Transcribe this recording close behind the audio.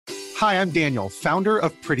Hi, I'm Daniel, founder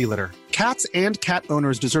of Pretty Litter. Cats and cat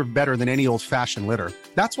owners deserve better than any old-fashioned litter.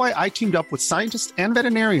 That's why I teamed up with scientists and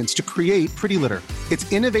veterinarians to create Pretty Litter.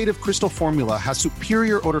 Its innovative crystal formula has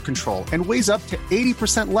superior odor control and weighs up to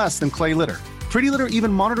 80% less than clay litter. Pretty Litter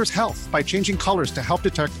even monitors health by changing colors to help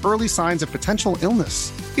detect early signs of potential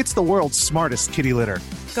illness. It's the world's smartest kitty litter.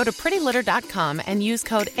 Go to prettylitter.com and use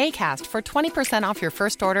code ACAST for 20% off your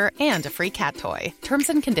first order and a free cat toy. Terms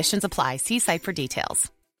and conditions apply. See site for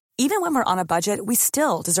details. Even when we're on a budget, we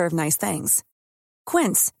still deserve nice things.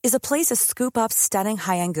 Quince is a place to scoop up stunning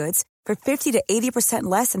high-end goods for 50 to 80%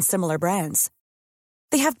 less than similar brands.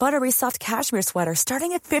 They have buttery soft cashmere sweaters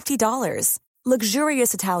starting at $50,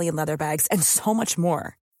 luxurious Italian leather bags, and so much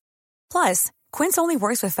more. Plus, Quince only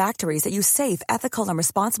works with factories that use safe, ethical, and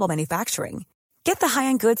responsible manufacturing. Get the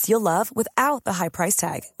high-end goods you'll love without the high price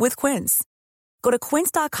tag with Quince. Go to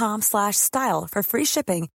quince.com/style for free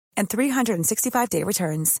shipping and 365-day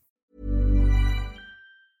returns.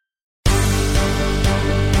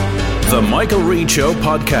 The Michael Reid Show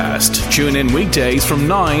podcast. Tune in weekdays from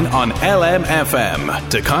 9 on LMFM.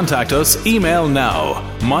 To contact us, email now,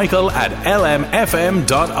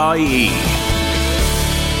 michael@lmfm.ie.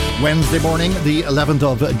 Wednesday morning, the 11th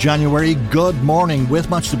of January. Good morning, with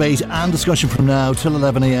much debate and discussion from now till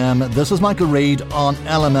 11 a.m. This is Michael Reid on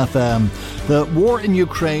LMFM. The war in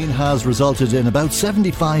Ukraine has resulted in about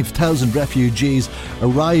 75,000 refugees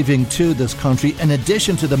arriving to this country, in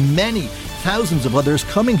addition to the many thousands of others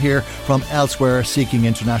coming here from elsewhere seeking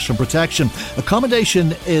international protection.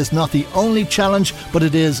 Accommodation is not the only challenge, but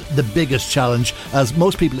it is the biggest challenge, as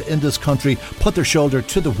most people in this country put their shoulder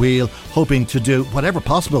to the wheel, hoping to do whatever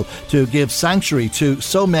possible to give sanctuary to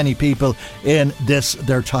so many people in this,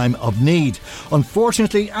 their time of need.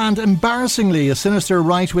 Unfortunately and embarrassingly, a sinister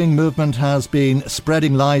right-wing movement has been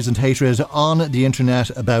spreading lies and hatred on the internet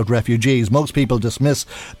about refugees. Most people dismiss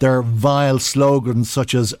their vile slogans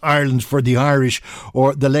such as Ireland for the Irish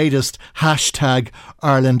or the latest hashtag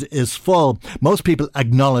Ireland is full. Most people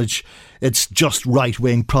acknowledge it's just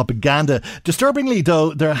right-wing propaganda. Disturbingly,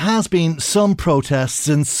 though, there has been some protests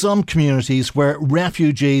in some communities where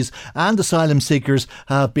refugees and asylum seekers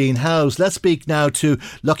have been housed. Let's speak now to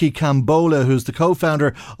Lucky Cambola, who's the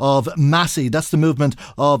co-founder of MASI. That's the movement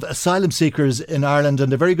of asylum seekers in Ireland.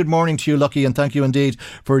 And a very good morning to you, Lucky, and thank you indeed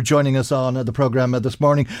for joining us on the programme this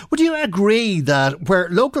morning. Would you agree that where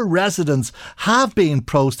local residents have been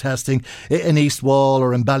protesting in East Wall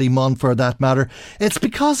or in Ballymun for that matter, it's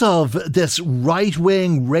because of this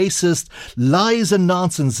right-wing, racist lies and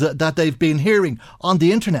nonsense that they've been hearing on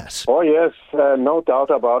the internet? Oh yes, no doubt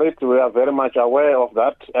about it. We are very much aware of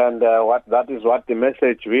that, and that is what the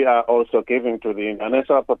message we are also giving to the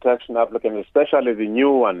international protection applicants, especially the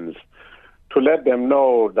new ones, to let them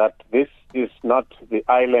know that this is not the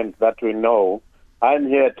island that we know. I'm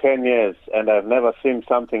here 10 years and I've never seen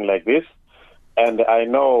something like this. And I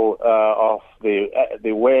know of the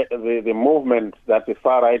way the movement that the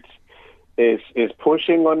far right is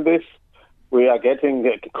pushing on this. We are getting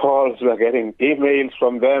calls, we are getting emails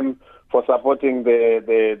from them for supporting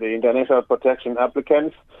the international protection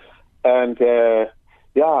applicants. And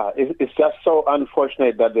it's just so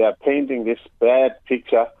unfortunate that they are painting this bad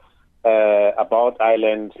picture about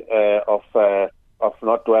Ireland of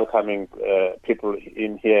not welcoming people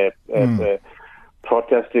in here,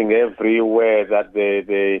 protesting everywhere that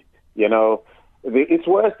they you know. It's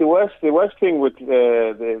worse. The worst thing with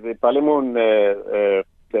the Ballymun the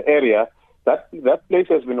area, that place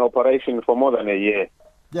has been in operation for more than a year.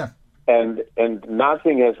 Yeah. And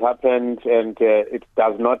nothing has happened, and it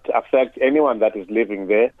does not affect anyone that is living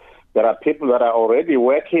there. There are people that are already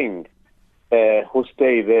working, who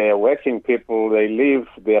stay there, working people. They leave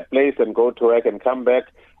their place and go to work and come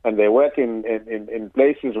back, and they work in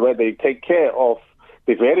places where they take care of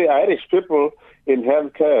the very Irish people in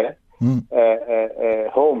healthcare.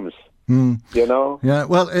 Homes, you know? Yeah,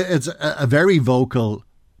 well, it's a very vocal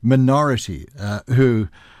minority who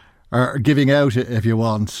are giving out, if you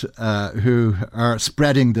want, who are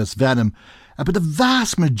spreading this venom. But the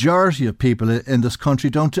vast majority of people in this country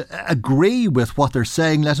don't agree with what they're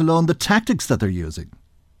saying, let alone the tactics that they're using.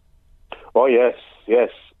 Oh, yes.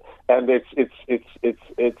 And it's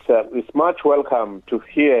much welcome to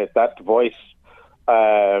hear that voice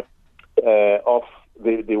of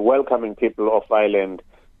the welcoming people of Ireland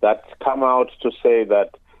that come out to say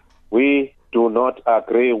that we do not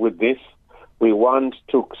agree with this. We want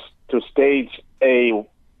to stage a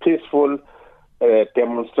peaceful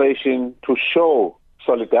demonstration to show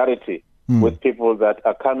solidarity with people that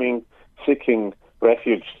are coming, seeking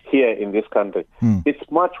refuge here in this country. It's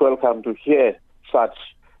much welcome to hear such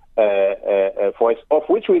a voice, of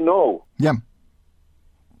which we know. Yeah.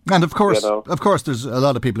 And of course, there's a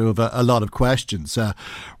lot of people who have a lot of questions.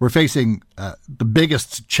 We're facing the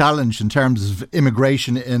biggest challenge in terms of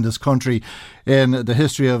immigration in this country in the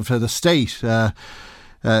history of the state.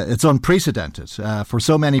 It's unprecedented for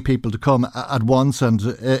so many people to come at once, and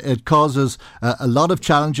it causes a lot of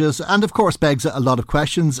challenges and, of course, begs a lot of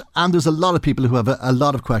questions. And there's a lot of people who have a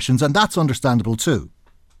lot of questions, and that's understandable too.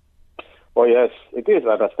 Oh yes, it is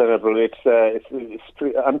understandable. It's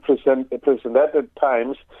unprecedented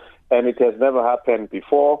times, and it has never happened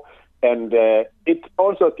before. And it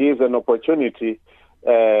also gives an opportunity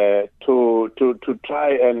to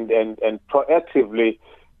try and proactively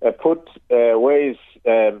put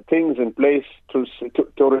things in place to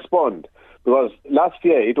respond. Because last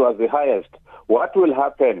year it was the highest. What will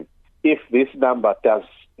happen if this number does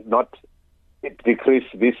not decrease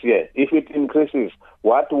this year? If it increases,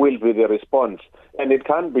 what will be the response? And it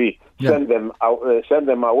can't be send them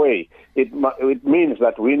away. It means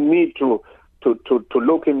that we need to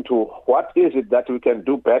look into what is it that we can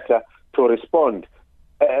do better to respond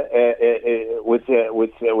with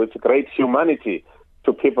great humanity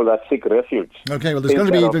to people that seek refuge. Okay, well, there's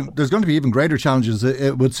going to be even greater challenges,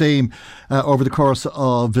 it would seem, over the course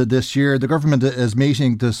of this year. The government is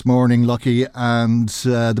meeting this morning, Lucky, and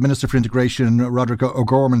the Minister for Integration, Roderick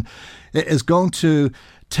O'Gorman, is going to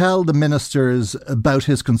tell the ministers about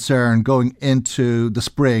his concern going into the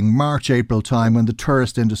spring, March, April time, when the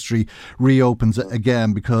tourist industry reopens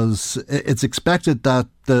again, because it's expected that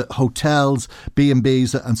the hotels,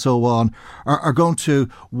 B&Bs and so on are going to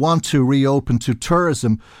want to reopen to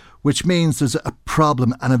tourism, which means there's a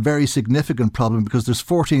problem, and a very significant problem, because there's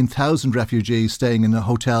 14,000 refugees staying in the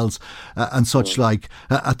hotels and such like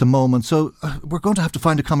at the moment. So we're going to have to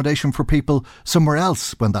find accommodation for people somewhere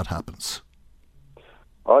else when that happens.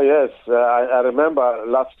 Oh yes, I remember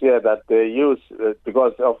last year that they used,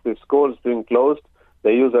 because of the schools being closed,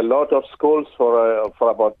 they used a lot of schools for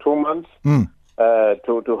about 2 months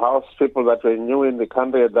to house people that were new in the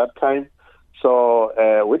country at that time. So,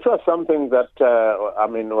 which was something that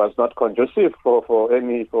was not conducive for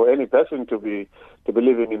any person to be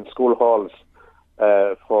living in school halls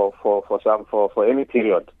for any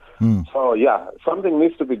period. So yeah, something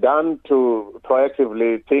needs to be done to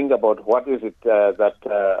proactively think about what is it that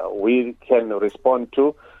we can respond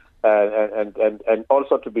to, and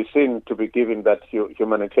also to be seen to be given that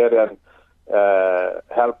humanitarian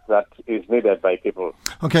help that is needed by people.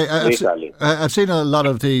 Okay, I've seen a lot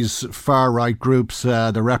of these far-right groups,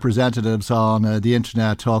 the representatives on the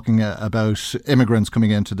internet talking about immigrants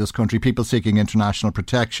coming into this country, people seeking international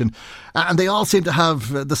protection, and they all seem to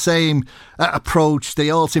have the same approach. They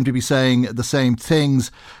all seem to be saying the same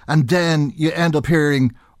things, and then you end up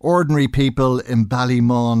hearing ordinary people in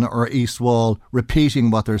Ballymun or East Wall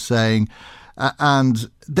repeating what they're saying.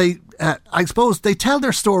 And they, I suppose, they tell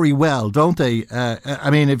their story well, don't they?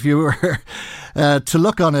 If you were to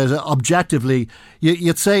look on it objectively,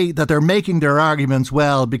 you'd say that they're making their arguments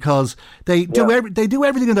well, because they do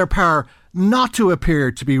everything in their power not to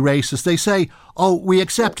appear to be racist. They say, "Oh, we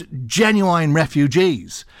accept genuine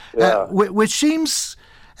refugees," which seems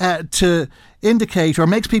to indicate, or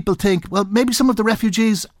makes people think, well, maybe some of the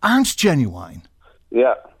refugees aren't genuine.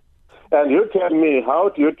 Yeah. And you tell me, how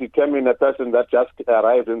do you determine a person that just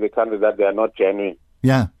arrived in the country that they are not genuine?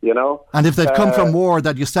 Yeah. You know? And if they've come from war,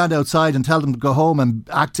 that you stand outside and tell them to go home and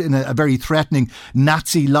act in a very threatening,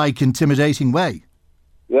 Nazi-like, intimidating way.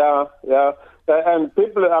 Yeah. And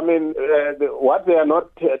people, what they are not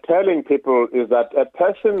telling people is that a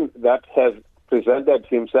person that has presented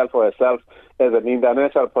himself or herself as an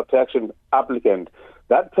international protection applicant,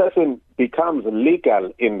 that person becomes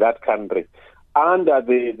legal in that country. Under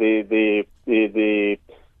the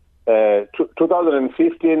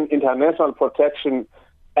 2015 International Protection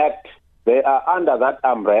Act, they are under that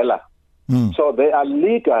umbrella. So they are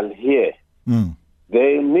legal here.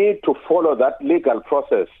 They need to follow that legal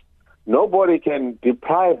process. Nobody can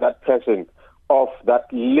deprive that person of that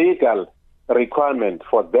legal requirement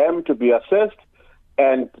for them to be assessed.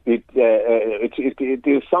 And it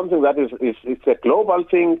is something that it's a global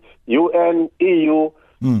thing, UN, EU.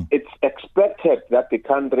 It's expected that the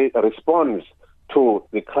country responds to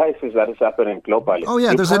the crisis that is happening globally. Oh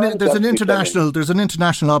yeah, there's an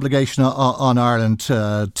international obligation on Ireland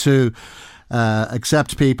to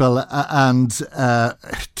accept people and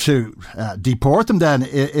to deport them then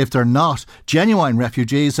if they're not genuine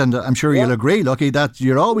refugees. And I'm sure you'll agree, Lucky, that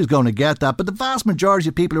you're always going to get that. But the vast majority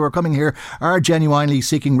of people who are coming here are genuinely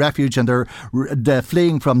seeking refuge, and they're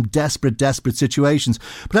fleeing from desperate situations.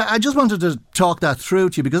 But I just wanted to talk that through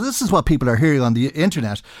to you, because this is what people are hearing on the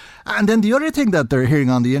internet. And then the other thing that they're hearing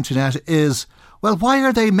on the internet is, Well, why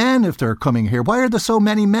are they men if they're coming here? Why are there so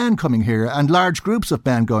many men coming here and large groups of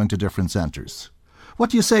men going to different centres? What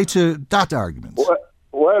do you say to that argument?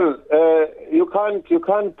 Well, you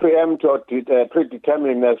can't preempt or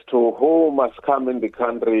predetermine as to who must come in the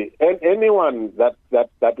country. And anyone that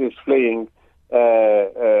is fleeing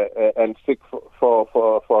and seek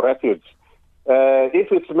for refuge.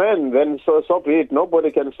 If it's men, then so be it. Nobody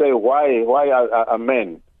can say why are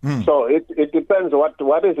men. So it depends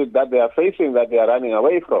what is it that they are facing that they are running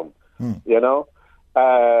away from, you know,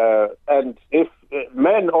 and if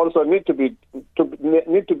men also need to be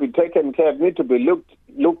taken care, need to be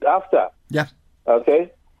looked after. Yeah.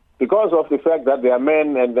 Okay. Because of the fact that they are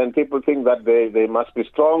men, and then people think that they must be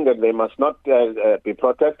strong and they must not be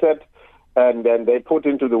protected, and then they put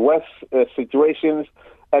into the worst situations,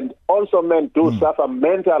 and also men do suffer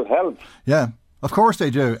mental health. Yeah. Of course they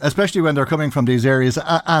do, especially when they're coming from these areas.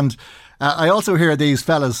 And I also hear these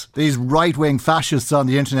fellas, these right-wing fascists on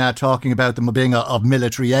the internet talking about them being of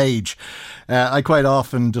military age. I quite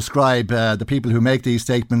often describe the people who make these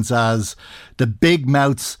statements as the big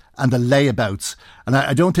mouths and the layabouts. And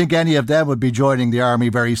I don't think any of them would be joining the army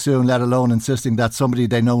very soon, let alone insisting that somebody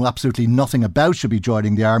they know absolutely nothing about should be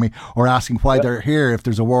joining the army, or asking why they're here if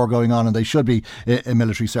there's a war going on and they should be in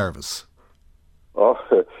military service. Oh,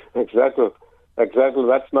 exactly. Exactly,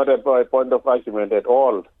 that's not a point of argument at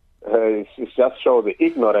all. It just shows the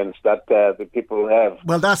ignorance that the people have.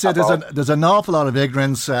 Well, that's it. There's an awful lot of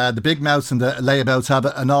ignorance. The big mouths and the layabouts have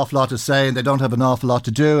an awful lot to say, and they don't have an awful lot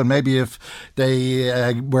to do. And maybe if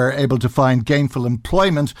they were able to find gainful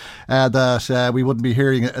employment, that we wouldn't be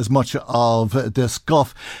hearing as much of this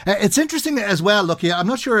guff. It's interesting as well. Look, I'm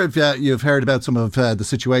not sure if you've heard about some of the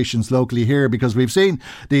situations locally here, because we've seen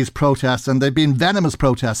these protests, and they've been venomous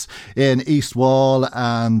protests in East Wall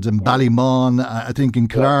and in Ballymun, I think in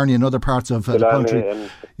Killarney. In other parts of the country,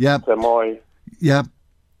 and Samoy. Yeah,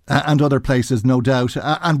 and other places, no doubt.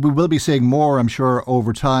 And we will be seeing more, I'm sure,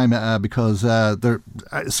 over time, because there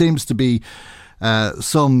seems to be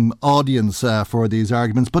some audience for these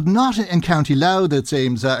arguments, but not in County Louth, it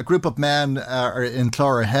seems. A group of men are in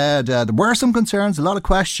Clogherhead. There were some concerns, a lot of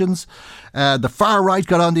questions. The far right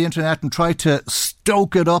got on the internet and tried to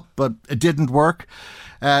stoke it up, but it didn't work.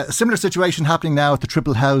 A similar situation happening now at the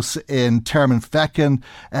Triple House in Termonfeckin.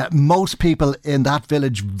 Most people in that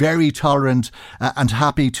village very tolerant and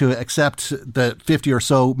happy to accept the 50 or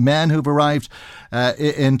so men who've arrived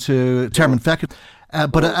into Termonfeckin.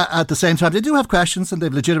 But at the same time, they do have questions, and they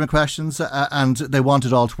have legitimate questions, and they want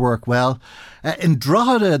it all to work well. In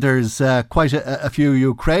Drogheda, there's quite a few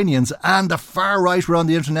Ukrainians, and the far right were on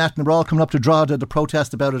the internet, and they're all coming up to Drogheda to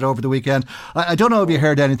protest about it over the weekend. I don't know if you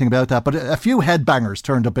heard anything about that, but a few headbangers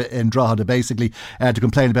turned up in Drogheda, basically, to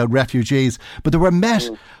complain about refugees. But they were met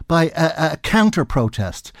by a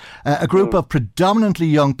counter-protest, a group of predominantly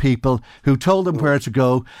young people who told them where to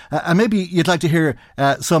go. And maybe you'd like to hear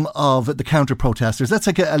some of the counter-protesters. Let's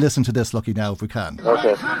take a listen to this, Lucky, now, if we can.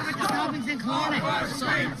 Okay.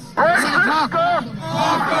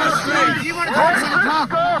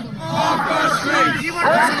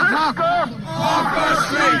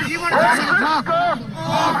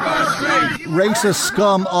 Racist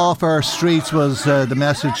scum off our streets was the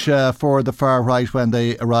message for the far right when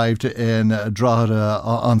they arrived in Drogheda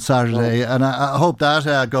on Saturday, and I hope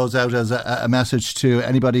that goes out as a message to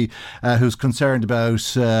anybody who's concerned about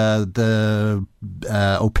the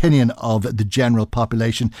opinion of the general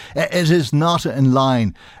population. It is not in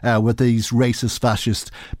line with these racist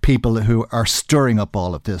fascist people who are stirring up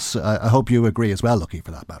all of this. I hope you agree as well, Lucky,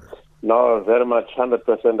 for that matter. No, very much,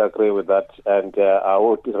 100% agree with that, and I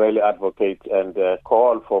would really advocate and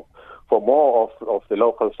call for more of the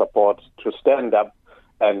local support to stand up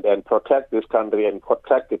and protect this country and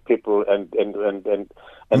protect the people and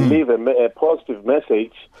leave a positive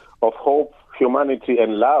message of hope, humanity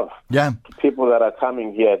and love to people that are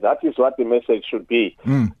coming here. That is what the message should be.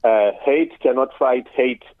 Hate cannot fight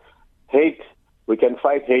hate. We can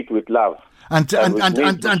fight hate with love. And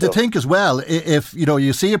to think as well, if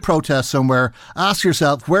you see a protest somewhere, ask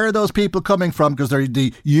yourself, where are those people coming from? Because they're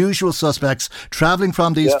the usual suspects travelling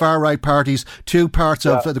from these far right parties to parts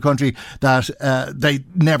of the country that they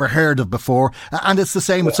never heard of before. And it's the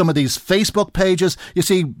same with some of these Facebook pages. You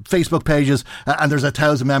see Facebook pages and there's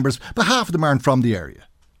 1,000 members, but half of them aren't from the area.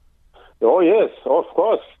 Oh yes, of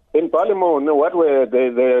course. In Ballymun,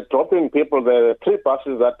 they're dropping people. There are 3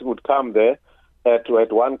 buses that would come there at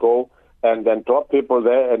one go, and then drop people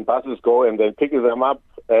there, and buses go and then pick them up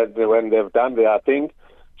when they've done their thing.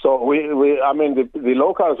 So the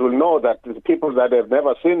locals will know that the people that have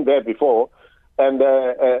never seen there before and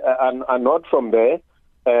are not from there,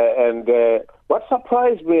 and What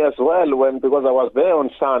surprised me as well, because I was there on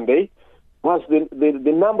Sunday, was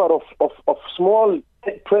the number of small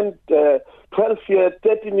 12-year,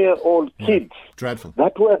 13-year-old kids dreadful.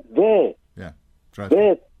 that were there. Yeah, dreadful.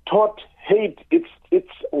 They taught hate. It's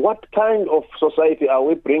what kind of society are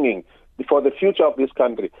we bringing for the future of this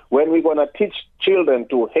country when we're going to teach children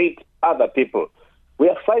to hate other people? We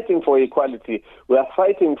are fighting for equality. We are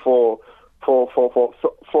fighting for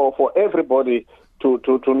everybody to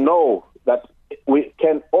know that we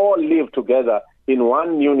can all live together in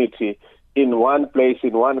one unity, in one place,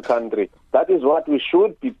 in one country. That is what we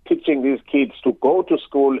should be teaching these kids, to go to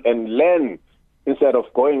school and learn instead of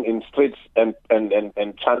going in streets and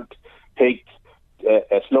chant hate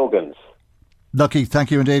slogans. Lucky,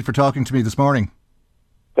 thank you indeed for talking to me this morning.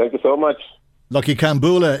 Thank you so much. Lucky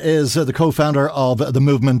Kambula is the co-founder of the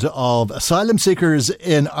movement of asylum seekers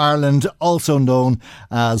in Ireland, also known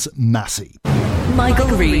as Massey. Michael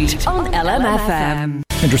Reid on LMFM.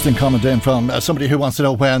 Interesting comment in from somebody who wants to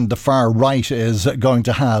know when the far right is going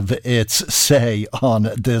to have its say on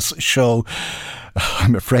this show.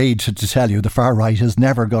 I'm afraid to tell you the far right is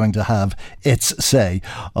never going to have its say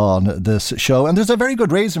on this show, and there's a very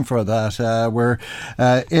good reason for that. We're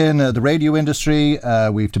in the radio industry.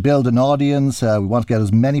 We have to build an audience. We want to get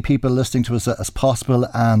as many people listening to us as possible,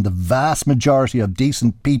 and the vast majority of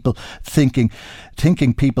decent people thinking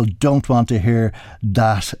people don't want to hear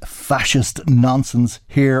that fascist nonsense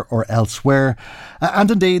here or elsewhere.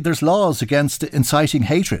 And indeed, there's laws against inciting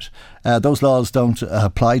hatred. Those laws don't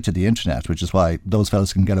apply to the internet, which is why those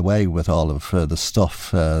fellas can get away with all of the stuff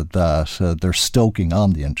that they're stoking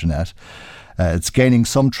on the internet. It's gaining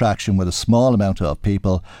some traction with a small amount of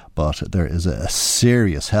people, but there is a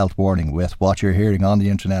serious health warning with what you're hearing on the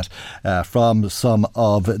internet from some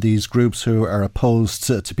of these groups who are opposed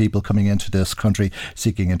to people coming into this country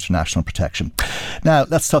seeking international protection. Now,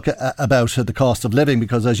 let's talk about the cost of living,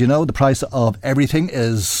 because as you know, the price of everything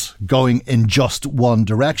is going in just one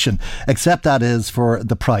direction, except that is for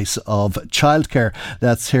the price of childcare.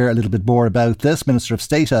 Let's hear a little bit more about this. Minister of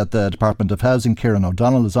State at the Department of Housing, Kieran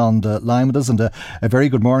O'Donnell, is on the line with us. And a very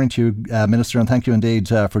good morning to you, Minister, and thank you indeed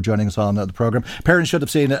for joining us on the programme. Parents should have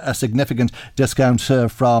seen a significant discount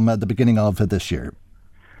from the beginning of this year.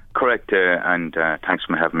 Correct, and thanks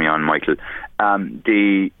for having me on, Michael.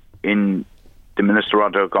 The Minister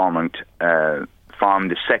Roderick Government from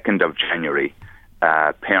the 2nd of January,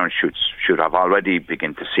 parents should have already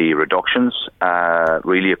begun to see reductions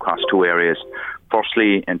really across two areas.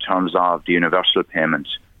 Firstly, in terms of the universal payment,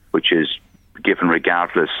 which is given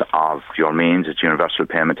regardless of your means, it's universal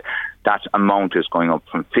payment. That amount is going up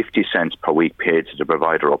from 50 cents per week paid to the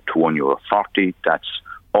provider up to €1.40. That's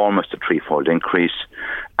almost a threefold increase.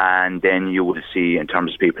 And then you will see, in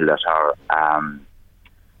terms of people that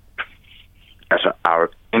are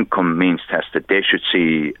income means tested, they should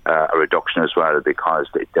see a reduction as well, because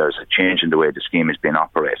there's a change in the way the scheme is being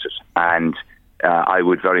operated. And I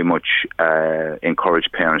would very much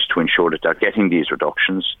encourage parents to ensure that they're getting these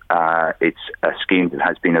reductions. It's a scheme that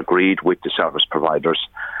has been agreed with the service providers,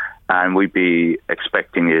 and we'd be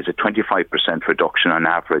expecting is a 25% reduction on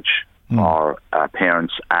average for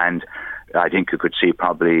parents, and I think you could see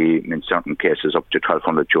probably in certain cases up to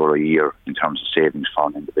 €1,200 a year in terms of savings for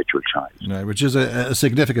an individual child. Yeah, which is a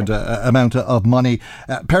significant amount of money.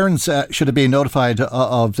 Parents should have been notified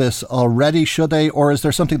of this already, should they? Or is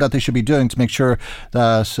there something that they should be doing to make sure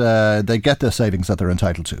that they get the savings that they're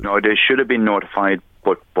entitled to? No, they should have been notified,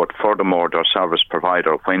 but furthermore, their service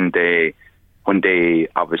provider, when they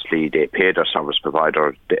obviously they pay their service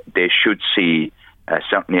provider, they should see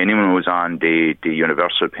certainly anyone who's on the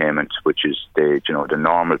universal payment, which is the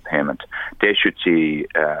normal payment, they should see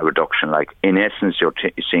a reduction. Like in essence, you're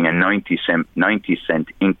seeing a 90 cent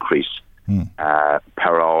increase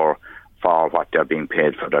per hour for what they're being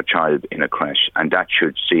paid for their child in a creche, and that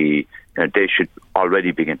should see they should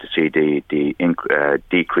already begin to see the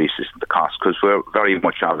decreases in the cost, because we're very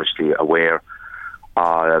much obviously aware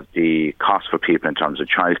of the cost for people in terms of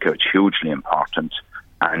childcare. It's hugely important.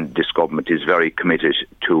 And this government is very committed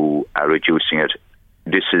to reducing it.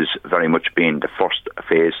 This is very much being the first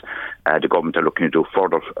phase. The government are looking to do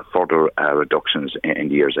further reductions in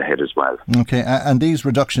the years ahead as well. Okay, and these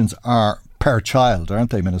reductions are per child,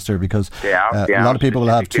 aren't they, Minister? Because they are a lot of people will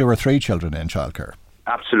have 2 or 3 children in childcare.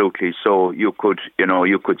 Absolutely. So you could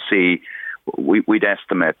see. We'd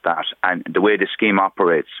estimate that, and the way the scheme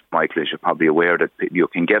operates, Michael, as you're probably aware, that you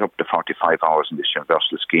can get up to 45 hours in this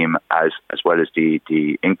universal scheme as well as the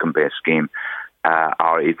income-based scheme,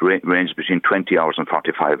 or it ranges between 20 hours and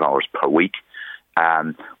 45 hours per week.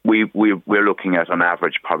 We're looking at, on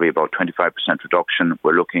average, probably about 25% reduction.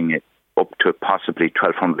 We're looking at up to possibly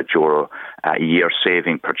 €1,200 a year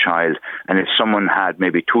saving per child. And if someone had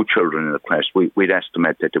maybe 2 children in the class, we'd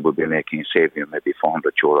estimate that they would be making a saving of maybe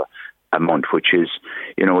 €400 a month, which is,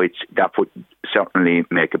 that would certainly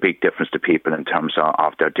make a big difference to people in terms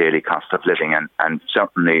of their daily cost of living. And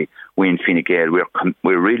certainly we in Fine Gael,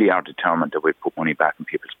 we really are determined that we put money back in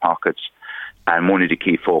people's pockets. And one of the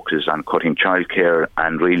key focuses on cutting childcare,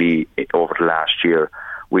 and really over the last year,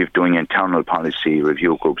 we've doing internal policy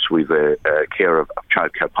review groups. We've a care of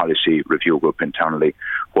childcare policy review group internally,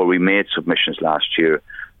 where we made submissions last year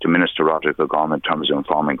to Minister Roderick O'Gorman in terms of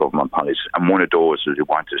informing government policy. And one of those is we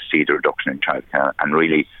wanted to see the reduction in childcare, and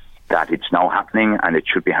really that it's now happening, and it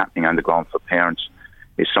should be happening on the ground for parents,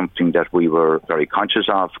 is something that we were very conscious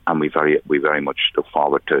of, and we very much look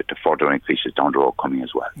forward to further increases down the road coming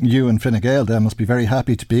as well. You and Fine Gael then must be very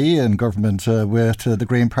happy to be in government with the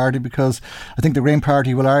Green Party, because I think the Green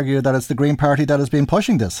Party will argue that it's the Green Party that has been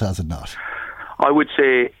pushing this, has it not? I would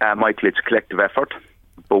say, Michael, it's a collective effort.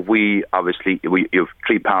 But we have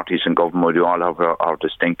 3 parties in government. We all have our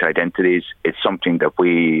distinct identities. It's something that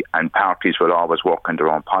we and parties will always work on their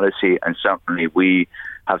own policy, and certainly we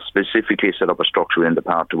have specifically set up a structure in the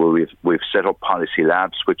party where we've set up policy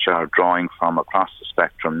labs which are drawing from across the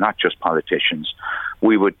spectrum, not just politicians.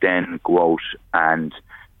 We would then go out and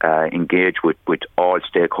engage with all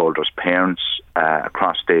stakeholders, parents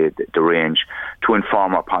across the range, to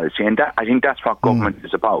inform our policy. And I think that's what government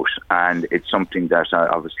is about. And it's something that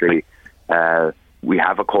obviously we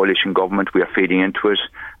have a coalition government, we are feeding into it.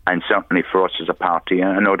 And certainly for us as a party,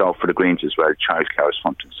 and no doubt for the Greens as well, childcare is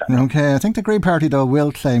front and centre. OK, I think the Green Party, though,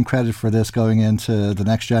 will claim credit for this going into the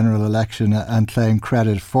next general election and claim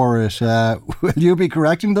credit for it. Will you be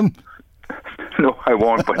correcting them? No, I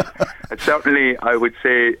won't. But certainly I would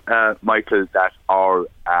say, Michael, that our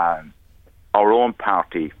own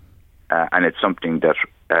party, and it's something that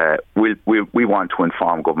we want to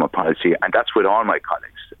inform government policy, and that's with all my colleagues,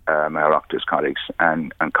 my Oireachtas colleagues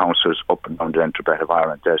and councillors up and down the length of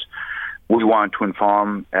Ireland, that we want to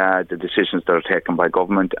inform the decisions that are taken by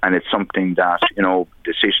government, and it's something that,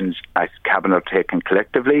 decisions as Cabinet are taken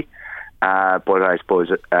collectively, but I suppose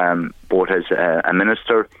both as a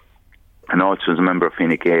minister and also as a member of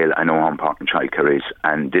Fine Gael, I know how important childcare is,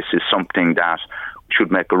 and this is something that should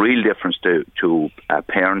make a real difference to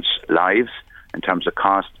parents' lives in terms of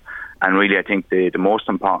cost. And really, I think the most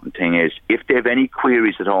important thing is, if they have any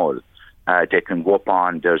queries at all, they can go up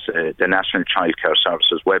on, there's the National Childcare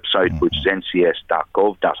Services website, which is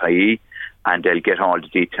ncs.gov.ie, and they'll get all the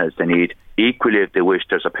details they need. Equally, if they wish,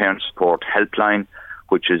 there's a parent support helpline,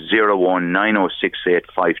 which is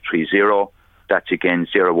 019068530. That's again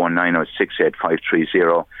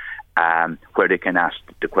 019068530, where they can ask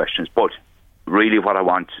the questions. But really what I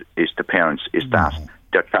want is the parents is that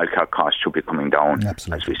their childcare costs should be coming down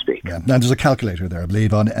as we speak. Yeah. And there's a calculator there, I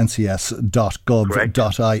believe, on ncs.gov.ie.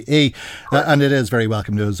 And it is very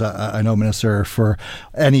welcome news, I know, Minister, for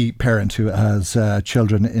any parent who has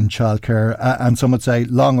children in childcare. And some would say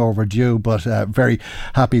long overdue, but very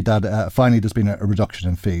happy that finally there's been a reduction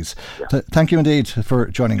in fees. Yeah. Thank you indeed for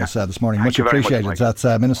joining us this morning. Much appreciated. That's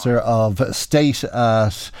Minister of State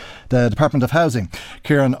at the Department of Housing,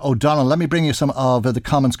 Kieran O'Donnell. Let me bring you some of the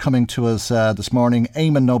comments coming to us this morning.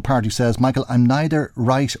 Eamon No Party says, Michael, I'm neither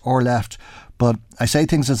right or left, but I say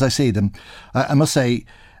things as I see them. I must say,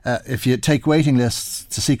 if you take waiting lists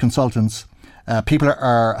to see consultants, people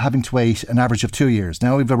are having to wait an average of 2 years.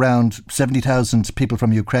 Now we've around 70,000 people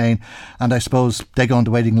from Ukraine, and I suppose they go on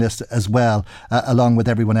the waiting list as well, along with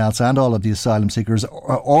everyone else and all of the asylum seekers.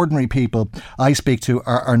 Ordinary people I speak to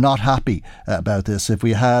are not happy about this. If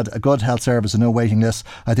we had a good health service and no waiting lists,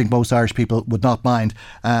 I think most Irish people would not mind,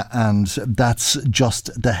 and that's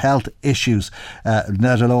just the health issues,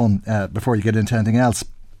 let alone before you get into anything else.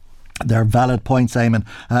 They're valid points, Eamon,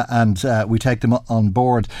 and we take them on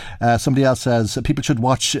board. Somebody else says people should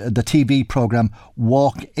watch the TV programme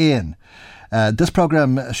Walk In. This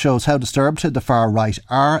programme shows how disturbed the far right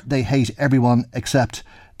are. They hate everyone except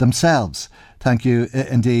themselves. Thank you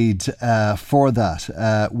indeed for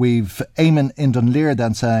that. We've Eamon in Dunleer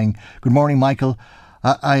then saying, good morning, Michael.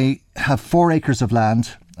 I have 4 acres of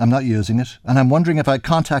land. I'm not using it, and I'm wondering if I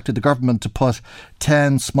contacted the government to put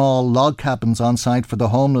 10 small log cabins on site for the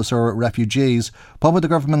homeless or refugees, what would the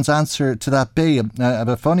government's answer to that be? I have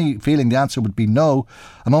a funny feeling the answer would be no.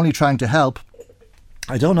 I'm only trying to help.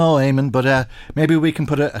 I don't know, Eamon, but maybe we can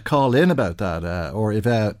put a call in about that, or if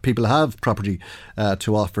people have property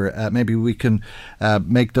to offer, maybe we can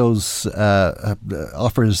make those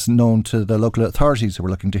offers known to the local authorities who are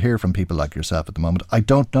looking to hear from people like yourself at the moment. I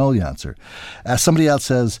don't know the answer. Somebody else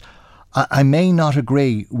says, I may not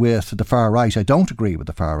agree with the far right. I don't agree with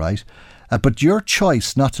the far right. But your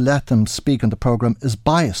choice not to let them speak on the programme is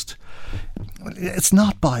biased. It's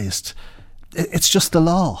not biased. It's just the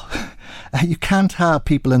law. You can't have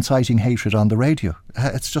people inciting hatred on the radio.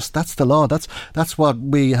 That's the law. That's what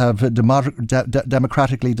we have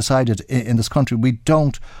democratically decided in this country. We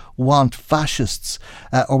don't want fascists,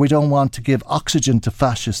 or we don't want to give oxygen to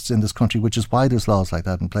fascists in this country, which is why there's laws like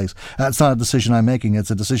that in place. It's not a decision I'm making.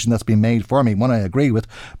 It's a decision that's been made for me, one I agree with,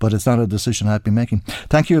 but it's not a decision I've been making.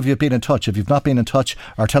 Thank you if you've been in touch. If you've not been in touch,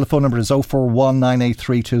 our telephone number is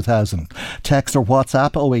 041983 2000. Text or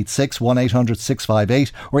WhatsApp 086 1800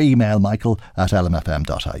 658 or email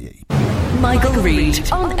michael@lmfm.ie. Michael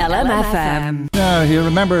Reid on LMFM. Now, you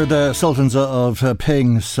remember the Sultans of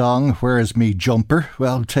Ping song, Where's Me Jumper?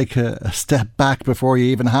 Well, take a step back before you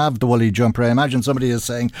even have the woolly jumper. I imagine somebody is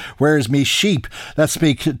saying, Where's me sheep? Let's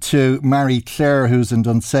speak to Mary Claire, who's in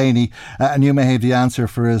Dunsany, and you may have the answer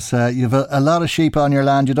for us. You've a lot of sheep on your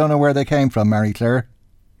land. You don't know where they came from, Mary Claire?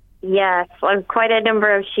 Yes, well, quite a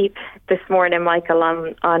number of sheep this morning, Michael,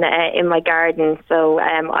 on in my garden. So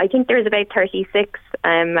I think there's about 36,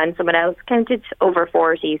 and someone else counted over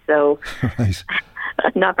 40. So right.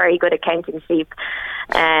 Not very good at counting sheep.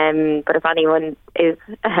 But if anyone is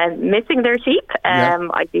missing their sheep,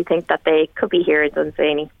 I do think that they could be here in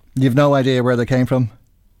Dunsany. You've no idea where they came from?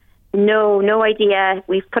 No idea.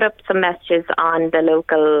 We've put up some messages on the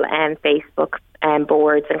local Facebook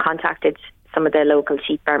boards and contacted some of the local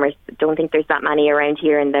sheep farmers. Don't think there's that many around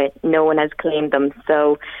here, and that no one has claimed them.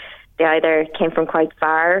 So they either came from quite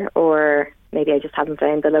far, or maybe I just haven't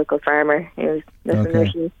found the local farmer who's missing their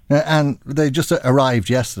sheep. And they just arrived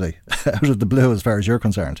yesterday, out of the blue, as far as you're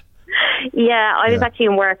concerned. Yeah, I was actually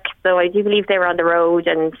in work, so I do believe they were on the road,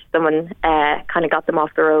 and someone kind of got them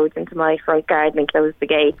off the road into my front garden and closed the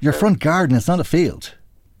gate. Your front garden? It's not a field.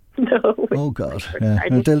 No. Oh God! Yeah.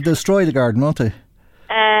 They'll destroy the garden, won't they?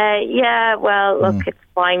 Yeah, well, look, it's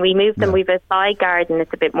fine. We moved them. We've a side garden.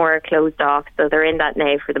 It's a bit more closed off, so they're in that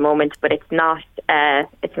now for the moment. But it's not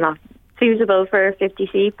suitable for 50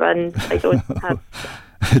 sheep, and I don't have.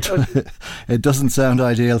 It doesn't sound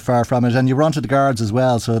ideal, far from it. And you're onto the guards as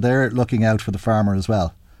well, so they're looking out for the farmer as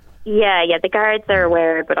well. Yeah, the guards are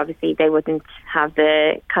aware, but obviously they wouldn't have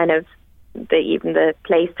the kind of even the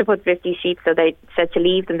place to put 50 sheep, so they said to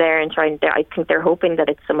leave them there and try and I think they're hoping that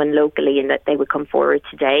it's someone locally and that they would come forward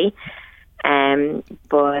today.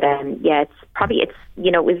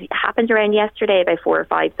 It happened around yesterday about 4 or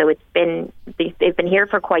 5, so they've been here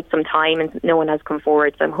for quite some time and no one has come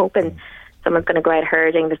forward, so I'm hoping someone's going to go out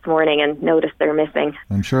herding this morning and notice they're missing.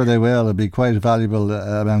 I'm sure they will. It'll be quite a valuable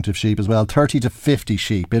amount of sheep as well. 30 to 50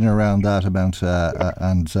 sheep, in and around that amount,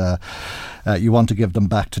 and you want to give them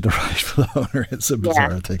back to the rightful owner. It's a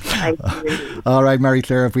bizarre thing. All right, Mary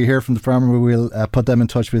Claire, if we hear from the farmer, we'll put them in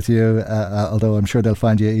touch with you, although I'm sure they'll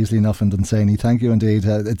find you easily enough in Dunsany. Thank you indeed.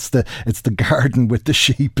 It's the garden with the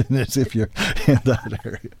sheep in it, if you're in that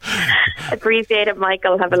area. Appreciate it,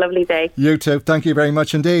 Michael. Have a lovely day. You too. Thank you very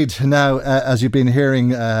much indeed. Now, as you've been hearing,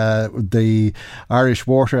 the Irish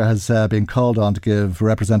Water has been called on to give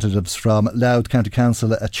representatives from Louth County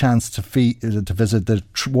Council a chance to visit the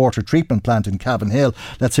water treatment plant in Cavan Hill.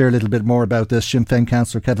 Let's hear a little bit more about this. Sinn Féin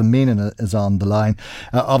Councillor Kevin Meenan is on the line.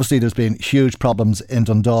 Obviously, there's been huge problems in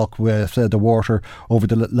Dundalk with the water over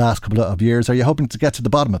the last couple of years. Are you hoping to get to the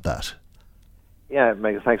bottom of that? Yeah,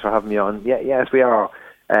 Megan, thanks for having me on. Yes, we are.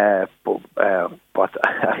 But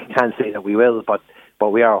I can't say that we will, but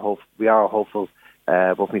we are hopeful.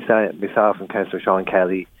 Both myself and Councillor Sean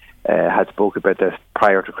Kelly had spoke about this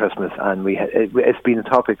prior to Christmas, and it's been a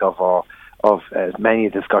topic of many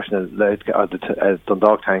discussion of the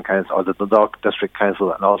Dundalk Town Council, or the Dundalk District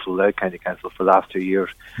Council, and also Louth County Council for the last 2 years.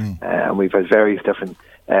 And we've had various different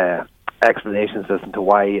explanations as to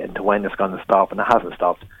why and to when it's going to stop, and it hasn't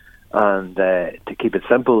stopped. And to keep it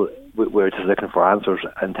simple, we're just looking for answers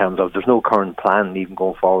in terms of there's no current plan even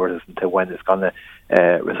going forward as to when it's going to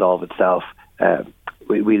resolve itself.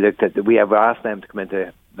 We have asked them to come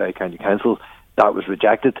into the County Council. That was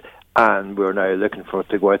rejected, and we're now looking to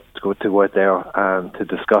go out there and to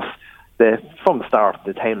discuss from the start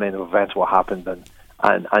the timeline of events, what happened,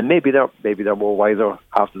 and maybe they're more wiser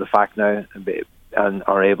after the fact now and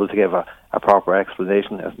are able to give a proper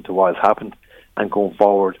explanation as to what has happened. And going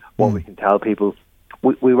forward, what we can tell people.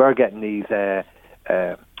 We were getting these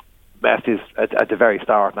messages at the very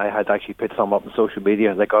start, and I had actually put some up on social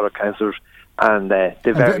media, like other councillors, and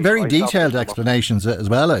very detailed explanations as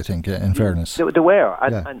well. I think, in fairness, they were,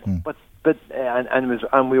 and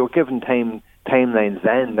we were given timelines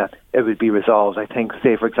then that it would be resolved. I think,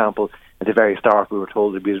 say for example, at the very start, we were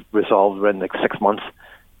told it would be resolved within like 6 months.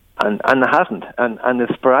 it hasn't, and it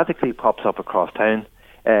sporadically pops up across town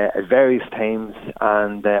at various times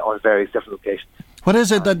and on various different locations. What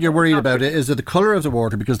is it that you're worried about? Is it the colour of the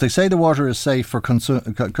water? Because they say the water is safe for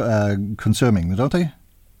consuming, don't they?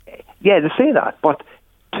 Yeah, they say that, but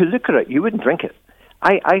to look at it, you wouldn't drink it.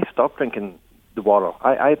 I stopped drinking the water.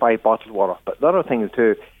 I buy bottled water, but a lot of things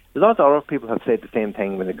too. A lot of other people have said the same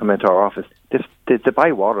thing when they come into our office. They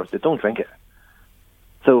buy water, they don't drink it.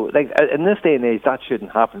 So, like in this day and age, that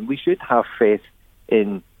shouldn't happen. We should have faith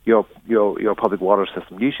in your public water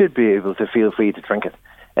system. You should be able to feel free to drink it.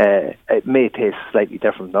 It may taste slightly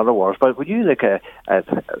different than other waters, but when you look at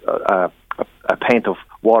a pint of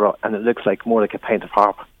water and it looks like more like a pint of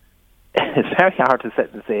harp, it's very hard to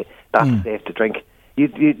sit and say that's safe to drink. You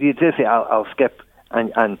just say I'll skip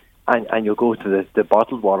and you'll go to the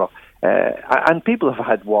bottled water. And people have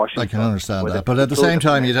had washing. I can understand that, but at the same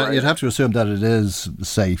time, you'd have to assume that it is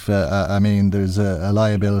safe. I mean, there's a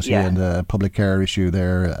liability and a public care issue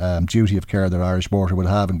there, duty of care that Irish Water would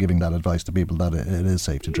have in giving that advice to people that it is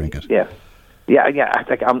safe to drink it. Yeah.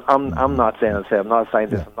 Like I'm not saying I'm not saying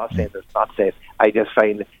this. I'm not saying it's not safe. I just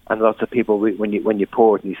find, and lots of people when you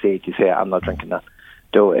pour it and you say I'm not drinking that.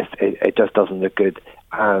 So it just doesn't look good.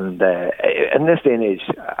 And in this day and age,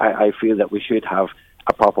 I feel that we should have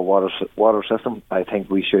a proper water system. I think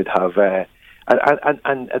we should have,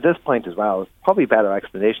 and at this point as well, probably better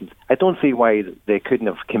explanations. I don't see why they couldn't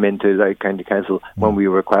have come into the County Council when we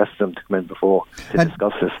requested them to come in before to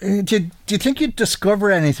discuss this. Do you think you'd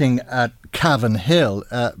discover anything at Cavan Hill?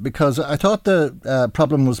 Because I thought the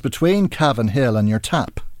problem was between Cavan Hill and your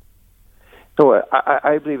tap. So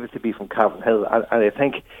I believe it to be from Cavan Hill, and I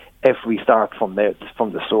think if we start from there,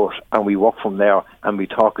 from the source, and we walk from there and we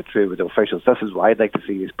talk it through with the officials, this is what I'd like to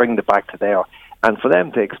see, is bring it back to there, and for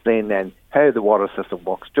them to explain then how the water system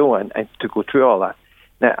works, Joe, and to go through all that.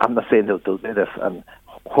 Now, I'm not saying they'll do this, and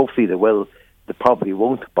hopefully they will. They probably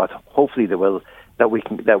won't, but hopefully they will. That we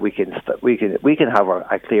can have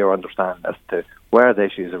a clear understanding as to where the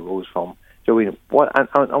issues arose from. So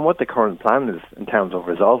what the current plan is in terms of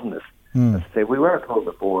resolving this. As I say, we were told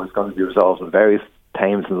before it's going to be resolved in various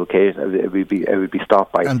times and locations. It would be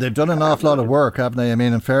stopped by. And they've done an awful lot of work, haven't they? I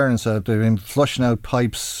mean, in fairness, they've been flushing out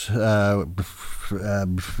pipes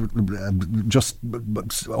just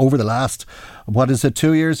over the last,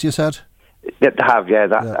 2 years? You said. Yeah, they have,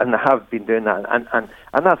 and they have been doing that,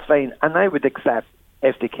 and that's fine. And I would accept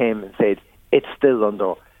if they came and said it's still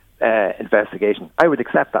under investigation. I would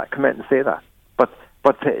accept that. Come out and say that.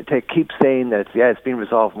 But to keep saying that it's been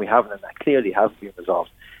resolved and we haven't, and that clearly has been resolved,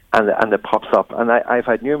 and it pops up. And I've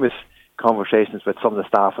had numerous conversations with some of the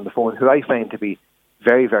staff on the phone who I find to be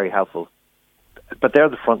very, very helpful. But they're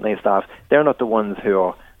the frontline staff. They're not the ones who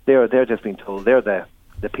are. They're just being told. They're the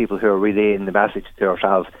people who are relaying the message to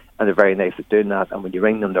ourselves, and they're very nice at doing that. And when you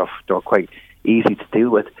ring them, they're quite easy to deal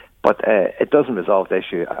with. But it doesn't resolve the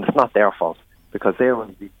issue, and it's not their fault because they'll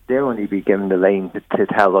only be given the line to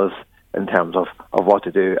tell us in terms of what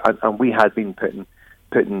to do. And we had been putting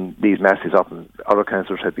these messages up, and other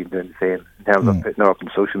councillors had been doing the same in terms of putting it up on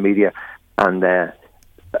social media. And as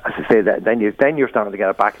I say, that then you're starting to get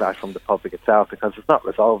a backlash from the public itself because it's not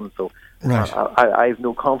resolving. So right. I have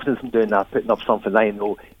no confidence in doing that. Putting up something I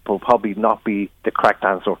know will probably not be the correct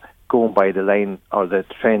answer, going by the line or the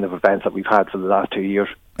train of events that we've had for the last 2 years.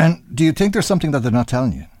 And do you think there's something that they're not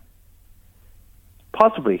telling you?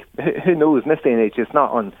 Possibly. Who knows? In this day and age, it's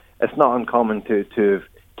not uncommon to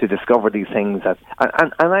discover these things.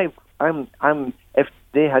 I'm if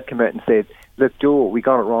they had come out and said, "Look, Joe, we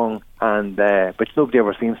got it wrong," and but nobody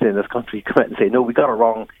ever seems to in this country come out and say, "No, we got it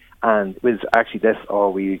wrong," and it was actually this,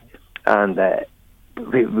 or we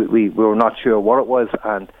were not sure what it was,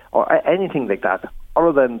 or anything like that,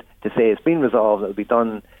 other than to say it's been resolved, it'll be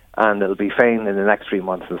done, and it'll be fine in the next 3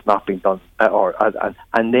 months. It's not been done,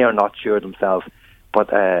 and they are not sure themselves. But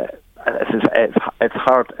it's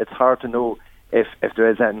hard to know if there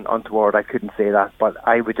is anything untoward. I couldn't say that, but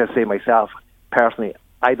I would just say myself personally,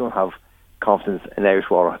 I don't have confidence in Irish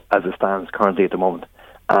Water as it stands currently at the moment,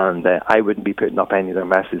 and I wouldn't be putting up any of their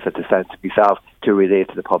messages that they sent to myself to relay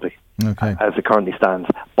to the public as it currently stands.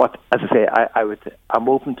 But as I say, I'm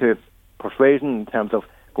open to persuasion in terms of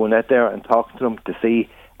going out there and talking to them to see.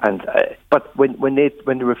 And but when they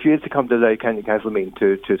refuse to come to the County Council meeting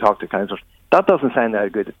to talk to councillors, that doesn't send out a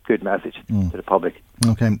good message to the public.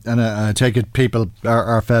 Okay, and I take it people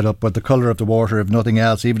are fed up with the colour of the water, if nothing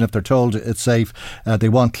else. Even if they're told it's safe, they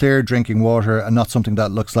want clear drinking water and not something that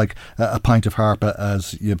looks like a pint of Harpa,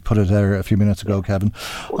 as you put it there a few minutes ago, Kevin.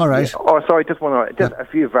 All right. Yeah. Oh, sorry, just a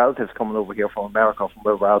few relatives coming over here from America, from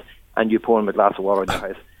wherever else, and you pour them a glass of water in your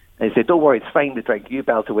house. And you say, don't worry, it's fine to drink, you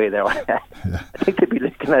belt away there. I think they'd be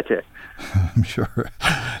looking at you. I'm sure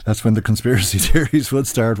that's when the conspiracy theories would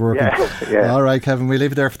start working. Yeah. All right, Kevin, we'll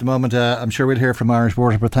leave it there for the moment. I'm sure we'll hear from Irish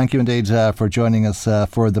Water, but thank you indeed for joining us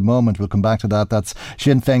for the moment. We'll come back to that. That's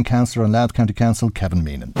Sinn Féin Councillor on Louth County Council, Kevin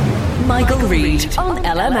Meenan. Michael Reid on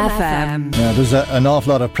LMFM. Now, there's an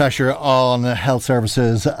awful lot of pressure on health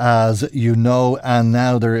services, as you know, and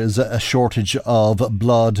now there is a shortage of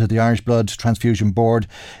blood. The Irish Blood Transfusion Board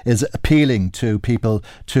is appealing to people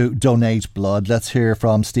to donate blood. Let's hear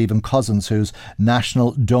from Stephen Cousins, who's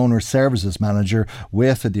National Donor Services Manager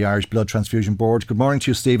with the Irish Blood Transfusion Board. Good morning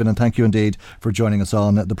to you, Stephen, and thank you indeed for joining us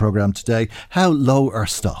on the programme today. How low are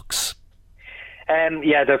stocks?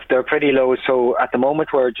 They're pretty low. So at the moment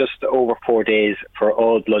we're just over 4 days for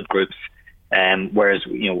all blood groups, whereas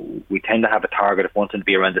we tend to have a target of wanting to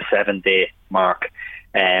be around the 7-day mark.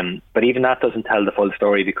 But even that doesn't tell the full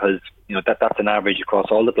story, because that's an average across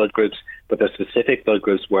all the blood groups. But there's specific blood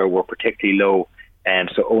groups where we're particularly low.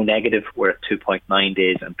 So O negative, we're at 2.9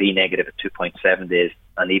 days, and B negative at 2.7 days,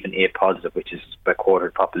 and even A positive, which is about a quarter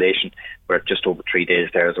of the population, we're at just over 3 days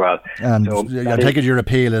there as well. And so I take it your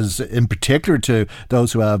appeal is in particular to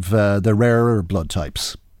those who have the rarer blood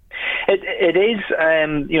types. It is,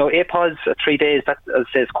 A pos at 3 days, that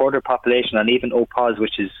says quarter of the population, and even O pos,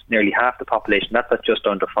 which is nearly half the population, that's at just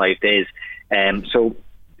under 5 days. So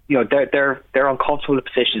they're uncomfortable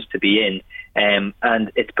positions to be in.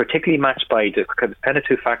 And it's particularly matched by the kind of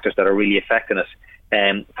two factors that are really affecting us.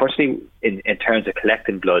 Firstly, in terms of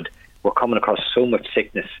collecting blood, we're coming across so much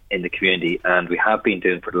sickness in the community, and we have been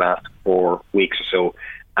doing for the last 4 weeks or so,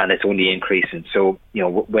 and it's only increasing. So,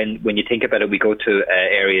 when you think about it, we go to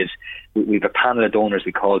areas, we have a panel of donors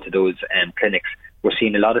we call to those clinics. We're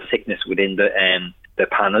seeing a lot of sickness within the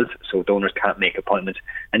panels, so donors can't make appointments,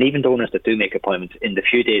 and even donors that do make appointments, in the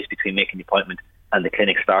few days between making the appointment and the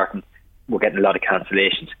clinic starting, we're getting a lot of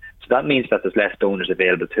cancellations. So that means that there's less donors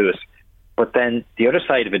available to us. But then the other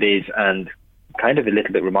side of it is, and kind of a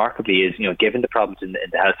little bit remarkably, is, given the problems in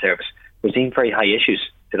the health service, we're seeing very high issues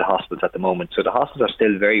to the hospitals at the moment. So the hospitals are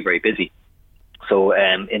still very, very busy. So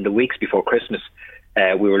in the weeks before Christmas,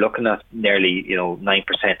 we were looking at nearly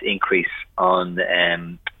 9% increase on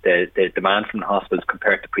the demand from the hospitals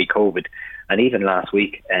compared to pre-COVID. And even last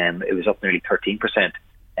week, it was up nearly 13%.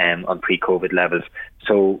 On pre-COVID levels.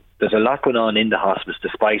 So there's a lot going on in the hospitals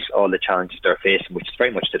despite all the challenges they're facing, which is very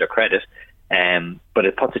much to their credit. But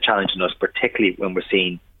it puts a challenge on us, particularly when we're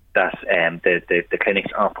seeing that the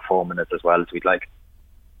clinics aren't performing as well as we'd like.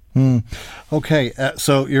 Okay,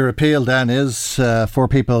 so your appeal then is for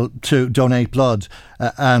people to donate blood,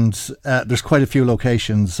 and there's quite a few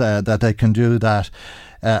locations that they can do that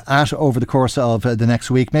at over the course of the next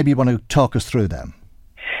week. Maybe you want to talk us through them.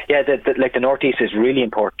 Yeah, the Northeast is really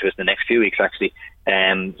important to us in the next few weeks, actually.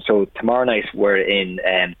 So tomorrow night we're in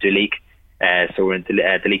Duleek, so we're in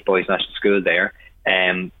Duleek Boys National School there.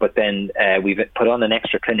 But then we've put on an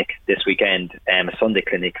extra clinic this weekend, a Sunday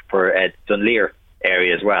clinic for Dunleer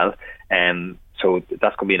area as well. So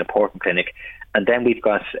that's going to be an important clinic. And then we've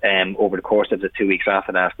got, over the course of the 2 weeks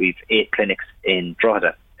after that, we've 8 clinics in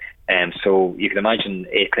Drogheda. So you can imagine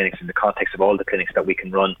 8 clinics in the context of all the clinics that we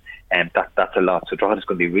can run. That's a lot. So Drogheda is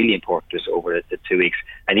going to be really important to us over the 2 weeks.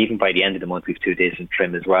 And even by the end of the month, we've 2 days in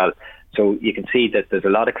Trim as well. So you can see that there's a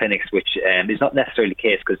lot of clinics, which is not necessarily the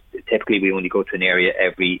case, because typically we only go to an area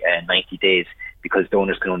every 90 days, because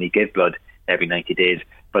donors can only give blood every 90 days.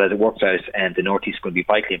 But as it works out, the Northeast is going to be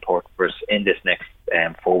vitally important for us in this next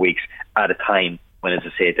 4 weeks, at a time when, as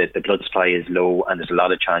I say, the blood supply is low and there's a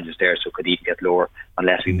lot of challenges there, so it could even get lower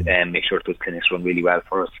unless we make sure that those clinics run really well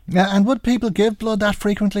for us. Yeah, and would people give blood that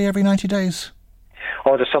frequently every 90 days?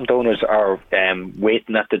 Oh, there's some donors are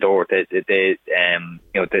waiting at the door. I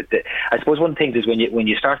suppose one of the things is when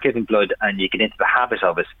you start giving blood and you get into the habit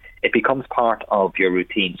of it, it becomes part of your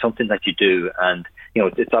routine, something that you do, and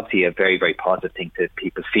it's obviously a very, very positive thing to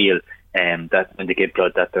people feel. That when they give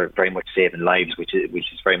blood, that they're very much saving lives, which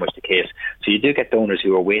is very much the case. So you do get donors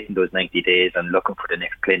who are waiting those 90 days and looking for the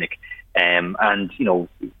next clinic. And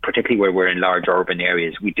particularly where we're in large urban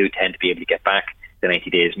areas, we do tend to be able to get back the 90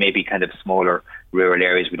 days. Maybe kind of smaller rural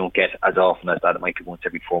areas, we don't get as often as that. It might be once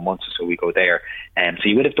every 4 months or so we go there. So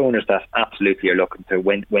you would have donors that absolutely are looking to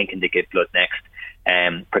when can they give blood next.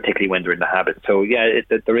 Particularly when they're in the habit. So yeah,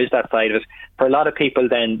 there is that side of it. For a lot of people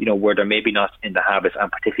then, where they're maybe not in the habit,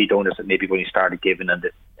 and particularly donors that maybe when you started giving and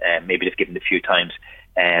maybe they've given a few times,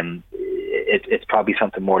 it's probably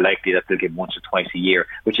something more likely that they'll give once or twice a year,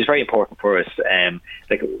 which is very important for us.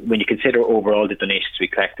 Like when you consider overall the donations we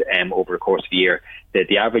collect over the course of a year,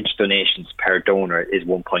 the average donations per donor is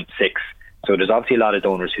 1.6. So there's obviously a lot of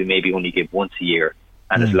donors who maybe only give once a year,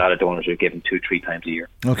 And there's a lot of donors who are given 2-3 times a year.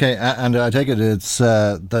 Okay, and I take it it's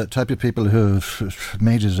the type of people who've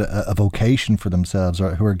made it a vocation for themselves,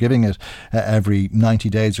 or who are giving it every 90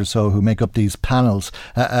 days or so, who make up these panels.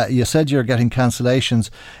 You said you're getting cancellations.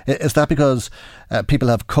 Is that because people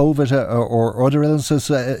have COVID or other illnesses?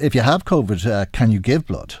 If you have COVID, can you give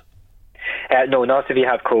blood? No, not if you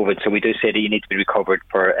have COVID. So we do say that you need to be recovered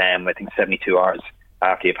for, I think, 72 hours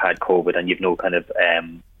after you've had COVID and you've no kind of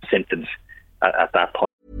symptoms at that point.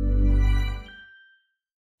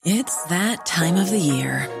 It's that time of the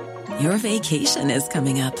year. Your vacation is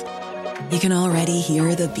coming up. You can already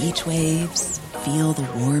hear the beach waves, feel the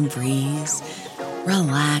warm breeze,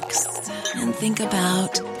 relax, and think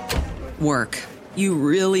about work. You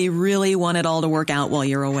really, really want it all to work out while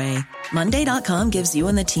you're away. Monday.com gives you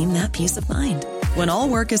and the team that peace of mind. When all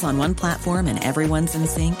work is on one platform and everyone's in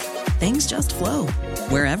sync, things just flow.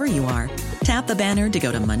 Wherever you are, tap the banner to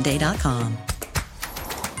go to Monday.com.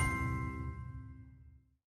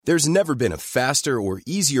 There's never been a faster or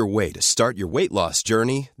easier way to start your weight loss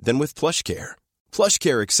journey than with PlushCare.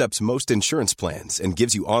 PlushCare accepts most insurance plans and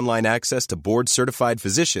gives you online access to board-certified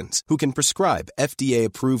physicians who can prescribe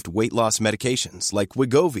FDA-approved weight loss medications like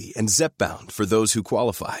Wegovy and Zepbound for those who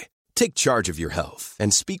qualify. Take charge of your health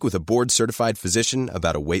and speak with a board-certified physician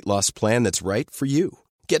about a weight loss plan that's right for you.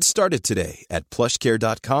 Get started today at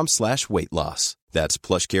plushcare.com/weight loss. That's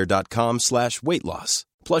plushcare.com/weight loss.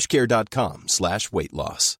 plushcare.com/weight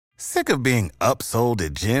loss. Sick of being upsold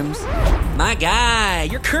at gyms? My guy,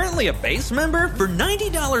 you're currently a base member. For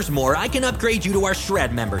 $90 more, I can upgrade you to our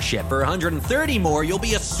Shred membership. For $130 more, you'll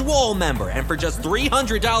be a Swole member. And for just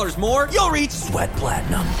 $300 more, you'll reach Sweat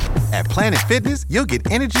Platinum. At Planet Fitness, you'll get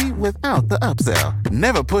energy without the upsell.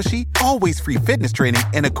 Never pushy, always free fitness training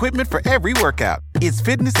and equipment for every workout. It's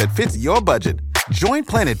fitness that fits your budget. Join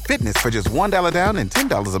Planet Fitness for just $1 down and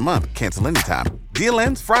 $10 a month. Cancel anytime. Deal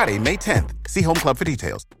ends Friday, May 10th. See Home Club for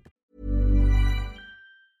details.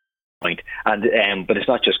 And but it's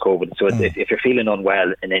not just COVID. So if you're feeling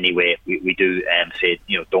unwell in any way, we do say,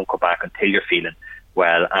 don't go back until you're feeling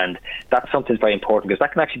well. And that's something that's very important, because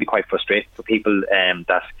that can actually be quite frustrating for people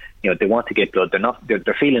that they want to get blood.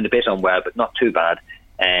 They're feeling a bit unwell, but not too bad.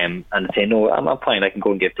 And they say, no, I'm fine, I can go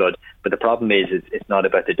and get blood. But the problem is it's not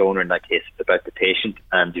about the donor in that case, it's about the patient.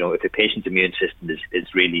 And, if the patient's immune system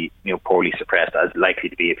is really, poorly suppressed, as likely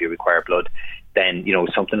to be if you require blood, then,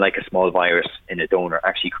 something like a small virus in a donor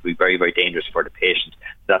actually could be very, very dangerous for the patient.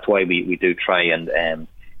 That's why we do try and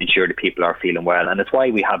ensure that people are feeling well. And that's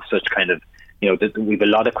why we have such kind of, we have a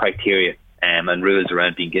lot of criteria and rules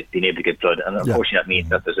around being able to get blood. And unfortunately that means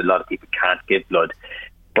that there's a lot of people who can't give blood.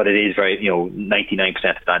 But it is very,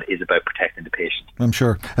 99% of that is about protecting the patient. I'm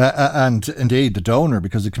sure. And indeed, the donor,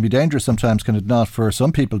 because it can be dangerous sometimes, can it not, for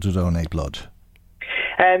some people to donate blood?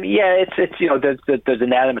 It's there's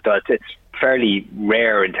an element of it. It's fairly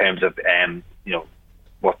rare in terms of,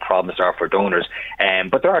 what problems there are for donors.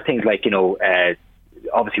 But there are things like,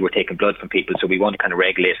 obviously we're taking blood from people, so we want to kind of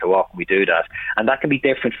regulate how often we do that. And that can be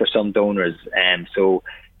different for some donors.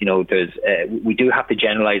 There's we do have to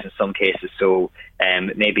generalise in some cases. So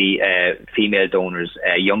maybe female donors,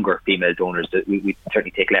 younger female donors, that we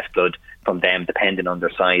certainly take less blood from them, depending on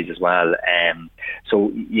their size as well.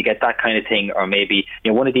 So you get that kind of thing. Or maybe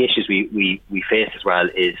one of the issues we face as well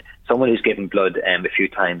is someone who's given blood a few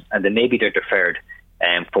times, and then maybe they're deferred.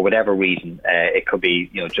 For whatever reason, it could be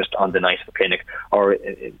just on the night of a clinic, or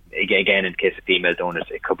again in case of female donors,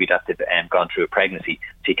 it could be that they've gone through a pregnancy,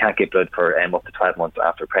 so you can't give blood for up to 12 months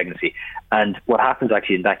after pregnancy. And what happens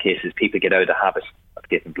actually in that case is people get out of the habit of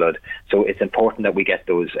giving blood. So it's important that we get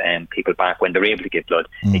those people back when they're able to give blood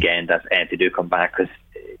again, that they do come back, because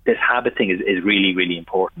this habit thing is really, really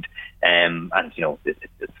important. And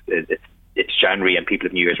it's January and people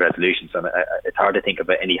have New Year's resolutions, and it's hard to think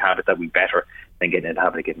about any habit that would be better than getting in the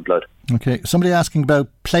habit of giving blood. Okay, somebody asking about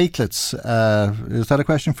platelets. Is that a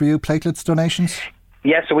question for you, platelets donations?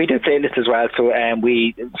 Yeah, so we do platelets as well. So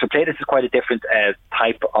platelets is quite a different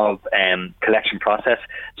type of collection process.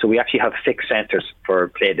 So we actually have fixed centres for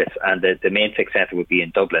platelets, and the main fixed centre would be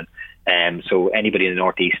in Dublin. So anybody in the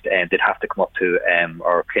northeast they'd have to come up to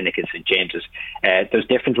our clinic in St James's. There's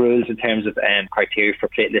different rules in terms of criteria for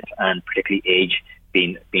platelets, and particularly age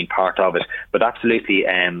being part of it. But absolutely,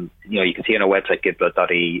 you can see on our website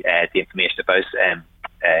giveblood.ie the information about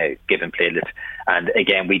giving platelets. And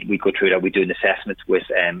again, we go through that. We do an assessment with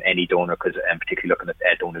any donor, because particularly looking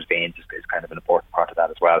at donors' veins is kind of an important part of that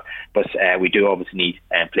as well. But we do obviously need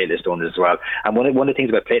platelets donors as well. And one of the things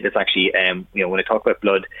about platelets actually, when I talk about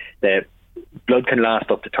blood, the blood can last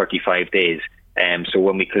up to 35 days. So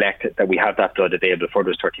when we collect it, that we have that blood available for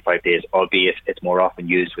those 35 days, albeit it's more often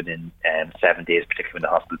used within 7 days, particularly when the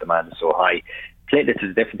hospital demand is so high. Platelets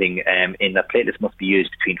is a different thing in that platelets must be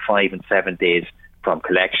used between 5 and 7 days from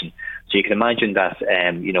collection. So you can imagine that,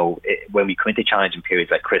 when we come into challenging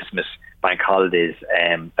periods like Christmas, bank holidays,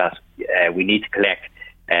 that we need to collect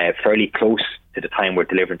fairly close to the time we're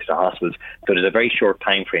delivering to the hospitals. So there's a very short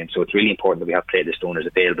time frame. So it's really important that we have platelet donors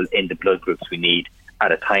available in the blood groups we need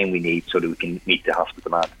at a time we need so that we can meet the hospital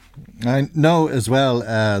demand. I know as well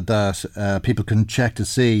that people can check to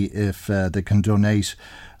see if they can donate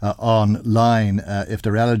online if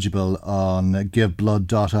they're eligible on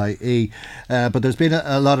giveblood.ie, but there's been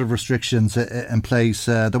a lot of restrictions in place.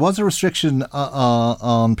 There was a restriction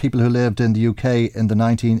on people who lived in the UK in the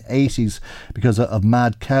 1980s because of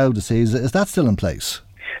mad cow disease. Is that still in place?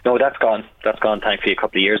 No, that's gone thankfully a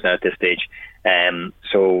couple of years now at this stage.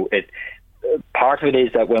 Part of it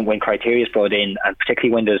is that when criteria is brought in, and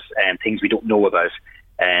particularly when there's things we don't know about,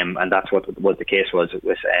 and that's what the case was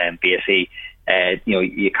with BSE,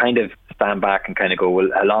 you kind of stand back and kind of go, well,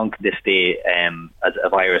 how long could this stay as a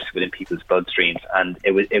virus within people's bloodstreams? And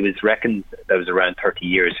it was reckoned that was around 30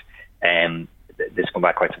 years. This going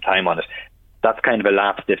back quite some time on it. That's kind of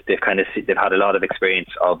elapsed. They've had a lot of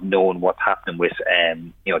experience of knowing what's happening with,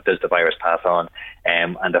 does the virus pass on?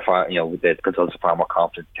 And the consultants are far more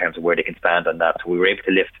confident in terms of where they can stand on that. So we were able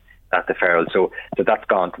to lift that deferral. So that's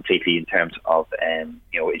gone completely in terms of,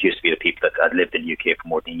 it used to be the people that had lived in the UK for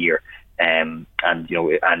more than a year, and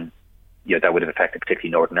that would have affected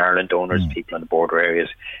particularly Northern Ireland donors, people in the border areas.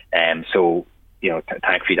 Thankfully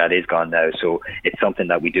that is gone now. So it's something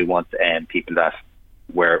that we do want people that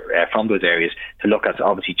were from those areas to look at,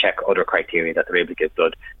 obviously check other criteria that they're able to give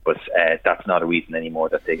blood, but that's not a reason anymore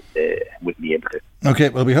that they wouldn't be able to. Okay,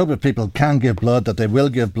 well, we hope if people can give blood that they will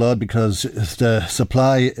give blood, because the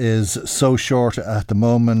supply is so short at the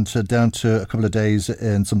moment, down to a couple of days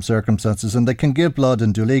in some circumstances, and they can give blood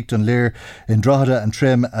in Duleek, Dunleer, in Drogheda and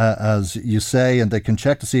Trim, as you say, and they can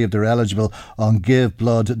check to see if they're eligible on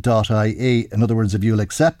giveblood.ie. In other words, if you'll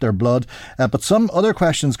accept their blood. But some other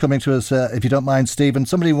questions coming to us, if you don't mind, Stephen.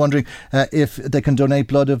 Somebody wondering if they can donate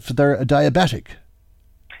blood if they're a diabetic.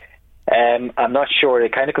 I'm not sure.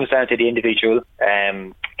 It kind of comes down to the individual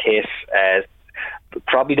case.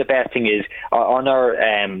 Probably the best thing is on our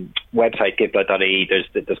website, giveblood.ie,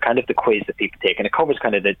 there's kind of the quiz that people take, and it covers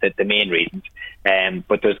kind of the main reasons.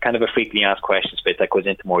 But there's kind of a frequently asked questions bit that goes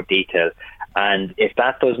into more detail. And if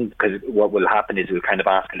that doesn't, because what will happen is we'll kind of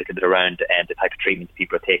ask a little bit around the type of treatment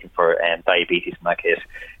people are taking for diabetes in that case.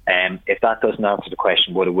 If that doesn't answer the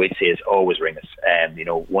question, what I would say is always ring us,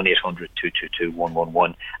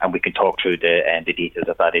 1-800-222-111, and we can talk through the details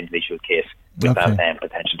of that individual case with that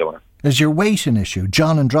potential donor. Is your weight an issue?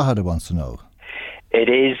 John in Drogheda wants to know. It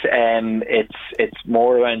is. It's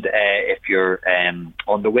more around if you're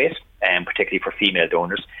underweight, particularly for female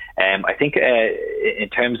donors. I think in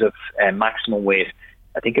terms of maximum weight,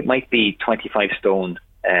 I think it might be 25 stone.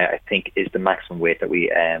 I think is the maximum weight that we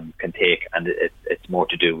can take, and it's more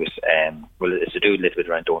to do with it's to do a little bit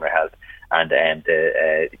around donor health and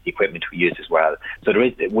the equipment we use as well. So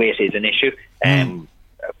weight is an issue.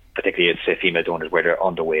 Particularly it's female donors where they're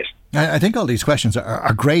underweight. I think all these questions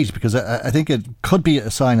are great, because I think it could be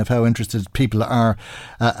a sign of how interested people are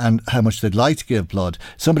and how much they'd like to give blood.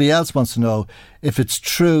 Somebody else wants to know if it's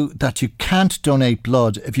true that you can't donate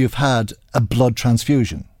blood if you've had a blood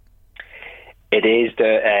transfusion. It is.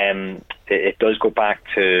 It does go back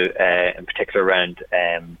to, in particular, around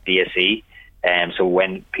BSE. So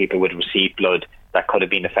when people would receive blood that could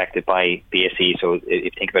have been affected by BSE, so if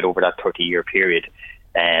you think about over that 30-year period,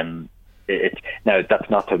 now that's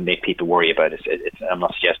not to make people worry about it. I'm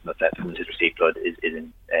not suggesting that someone who's received blood is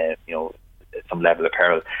in some level of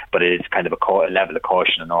peril, but it is kind of a level of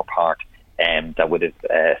caution on our part that would have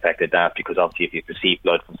affected that, because obviously if you've received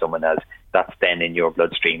blood from someone else, that's then in your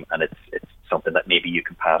bloodstream, and it's something that maybe you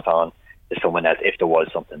can pass on to someone else if there was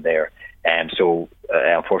something there. So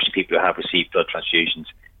unfortunately, people who have received blood transfusions,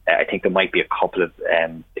 I think there might be a couple of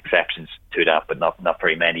exceptions to that, but not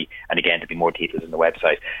very many. And again, there'll be more details on the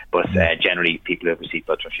website. But generally, people who have received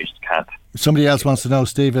blood transfusions can't. Somebody else wants to know,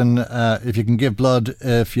 Stephen, if you can give blood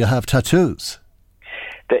if you have tattoos.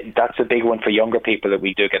 That's a big one for younger people that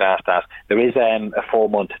we do get asked that. There is a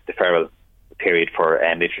 4-month deferral period for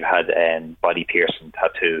if you had body piercing,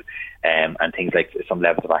 tattoo, and things like some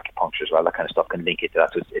levels of acupuncture as well. That kind of stuff can link it to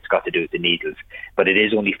that. So it's got to do with the needles. But it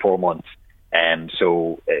is only 4 months.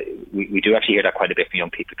 So we do actually hear that quite a bit from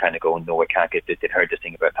young people, kind of going, no, I can't get this. They've heard this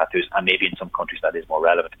thing about tattoos, and maybe in some countries that is more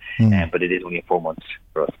relevant, but it is only 4 months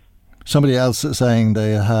for us. Somebody else is saying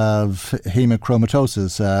they have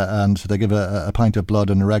hemochromatosis and they give a pint of blood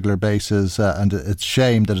on a regular basis and it's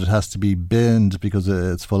shame that it has to be binned because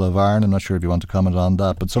it's full of iron. I'm not sure if you want to comment on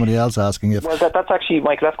that, but somebody else asking if... Well, that's actually,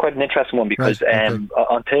 Michael, that's quite an interesting one because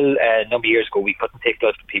until a number of years ago we couldn't take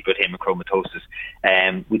blood from people with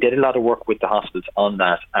hemochromatosis. We did a lot of work with the hospitals on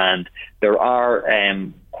that, and there are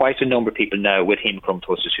quite a number of people now with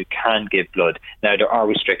hemochromatosis who can give blood. Now, there are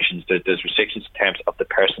restrictions. There's restrictions in terms of the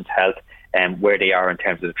person's health and where they are in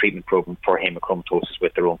terms of the treatment program for hemochromatosis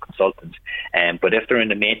with their own consultants. But if they're in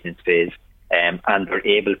the maintenance phase and they're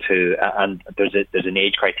able to, and there's an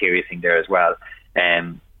age criteria thing there as well.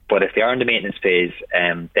 But if they are in the maintenance phase,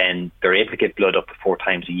 then they're able to give blood up to 4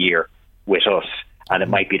 times a year with us. And it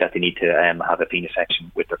might be that they need to have a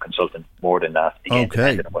venisection with their consultant more than that, again,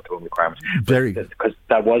 depending on what their own requirements. Because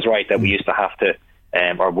that was right that we used to have to,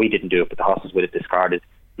 or we didn't do it, but the hospitals would have discarded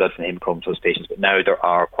blood from hemochromatosis patients. But now there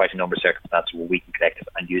are quite a number of circumstances where we can collect it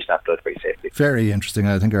and use that blood very safely. Very interesting.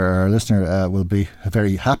 I think our listener will be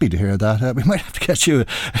very happy to hear that. We might have to get you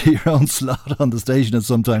your own slot on the station at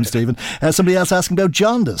some time, Stephen. Somebody else asking about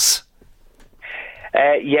jaundice.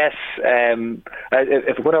 Yes, if I'm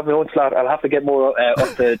going to have my own slot, I'll have to get more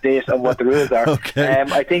up to date on what the rules are. Okay.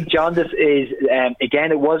 I think jaundice is,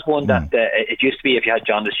 again, it was one that it used to be if you had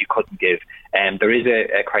jaundice you couldn't give. There is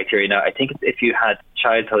a criteria now. I think if you had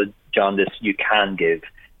childhood jaundice you can give,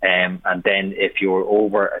 and then if you're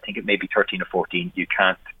over, I think it may be 13 or 14, you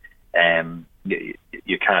can't.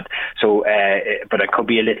 You can't. So, but I could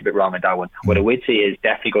be a little bit wrong on that one. What I would say is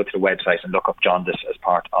definitely go to the website and look up jaundice as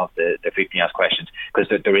part of the frequently asked questions, because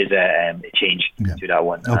there is a change to that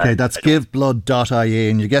one. Okay, that's giveblood.ie,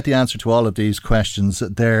 and you get the answer to all of these questions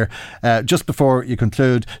there. Just before you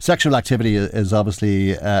conclude, sexual activity is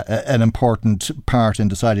obviously an important part in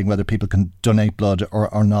deciding whether people can donate blood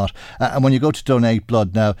or not. And when you go to donate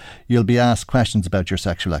blood now, you'll be asked questions about your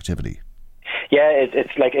sexual activity. Yeah,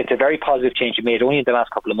 it's a very positive change we made only in the last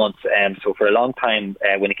couple of months. So for a long time,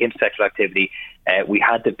 when it came to sexual activity, we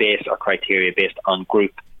had to base our criteria based on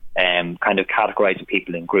group, kind of categorising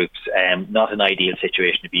people in groups. Not an ideal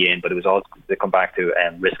situation to be in, but it was all to come back to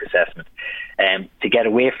risk assessment. To get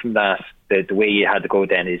away from that, the way you had to go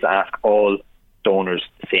then is ask all donors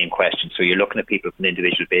the same question. So you're looking at people on an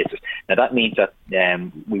individual basis. Now that means that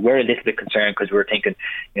we were a little bit concerned because we were thinking,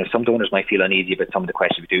 some donors might feel uneasy about some of the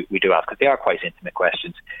questions we do ask, because they are quite intimate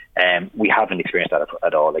questions. We haven't experienced that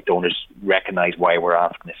at all. Like, donors recognise why we're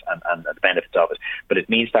asking this and the benefits of it. But it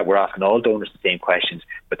means that we're asking all donors the same questions.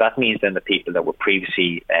 But that means then the people that were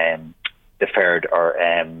previously deferred or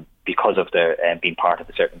because of their being part of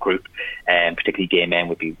a certain group, particularly gay men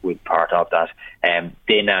would be part of that.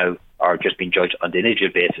 They now are just being judged on the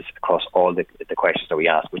individual basis across all the questions that we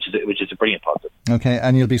ask, which is a brilliant positive. Okay,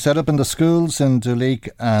 and you'll be set up in the schools in Duleek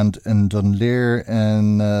and in Dunleer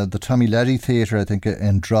in the Tommy Leddy Theatre, I think,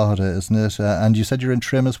 in Drogheda, isn't it? And you said you're in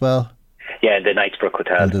Trim as well? Yeah, the Knightsbrook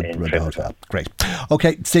Hotel in Trim as well. Great.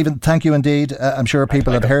 Okay, Stephen, thank you indeed. I'm sure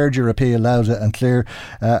people have heard your appeal loud and clear,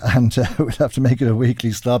 and we'll have to make it a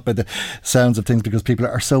weekly slot by the sounds of things, because people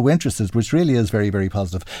are so interested, which really is very, very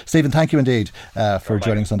positive. Stephen, thank you indeed for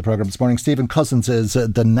joining us on the programme this morning. Stephen Cousins is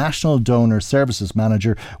the National Donor Services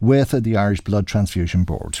Manager with the Irish Blood Transfusion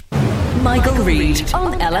Board. Michael Reid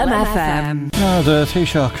on LMFM. Now, the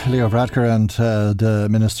Taoiseach Leo Varadkar and the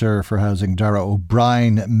Minister for Housing Dara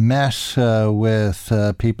O'Brien met with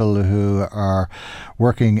people who are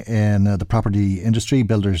working in the property industry,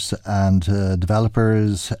 builders and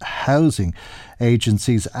developers, housing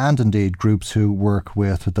agencies, and indeed groups who work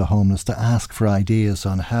with the homeless, to ask for ideas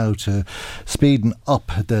on how to speeden up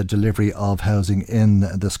the delivery of housing in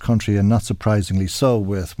this country, and not surprisingly so,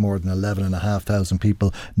 with more than 11,500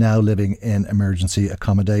 people now living in emergency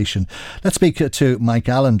accommodation. Let's speak to Mike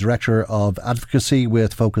Allen, Director of Advocacy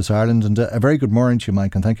with Focus Ireland, and a very good morning to you,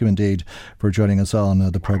 Mike, and thank you indeed for joining us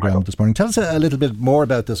on the programme this morning. Tell us a little bit more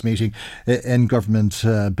about this meeting in government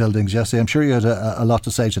buildings yesterday. I'm sure you had a lot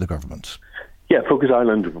to say to the government. Yeah, Focus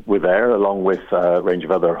Ireland were there, along with a range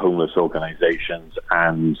of other homeless organisations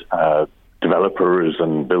and developers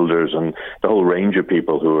and builders and the whole range of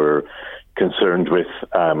people who are concerned with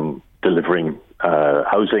delivering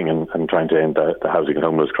housing and trying to end the housing and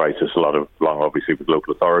homeless crisis, along obviously with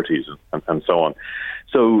local authorities and so on.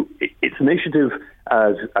 So it's an initiative,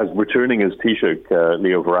 as returning as Taoiseach,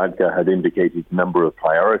 Leo Varadkar had indicated a number of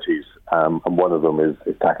priorities, and one of them is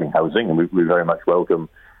tackling housing, and we very much welcome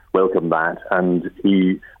that. And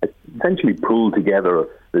he essentially pulled together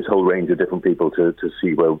this whole range of different people to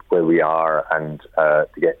see where we are and to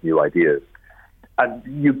get new ideas. And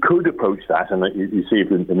you could approach that, and you see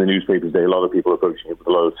in the newspapers today, a lot of people approaching it with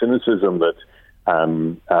a lot of cynicism, that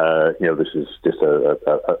This is just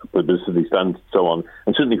a publicity stunt, and so on.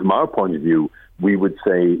 And certainly from our point of view, we would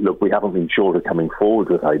say, look, we haven't been short of coming forward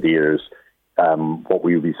with ideas. What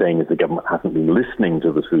we would be saying is the government hasn't been listening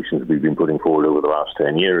to the solutions we've been putting forward over the last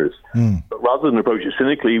 10 years. But rather than approach it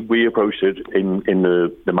cynically, we approached it in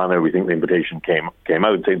the manner we think the invitation came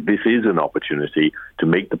out, saying this is an opportunity to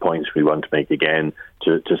make the points we want to make again,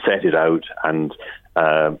 to set it out and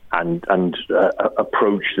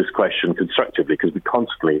approach this question constructively, because we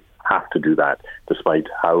constantly have to do that, despite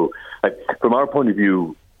how, from our point of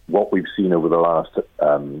view, what we've seen over the last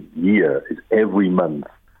year is every month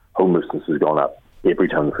homelessness has gone up. Every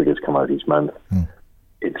time the figures come out each month.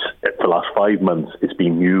 It's for the last 5 months, it's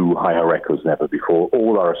been new higher records than ever before.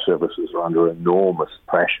 All our services are under enormous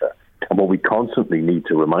pressure. And what we constantly need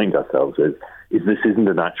to remind ourselves is this isn't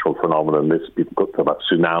a natural phenomenon. This, people talk about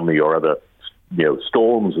tsunami or other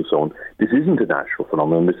storms and so on. This isn't a natural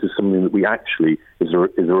phenomenon. This is something that we actually is a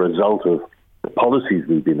result of the policies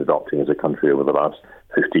we've been adopting as a country over the last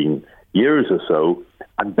 15 years or so,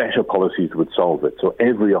 and better policies would solve it. So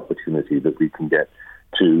every opportunity that we can get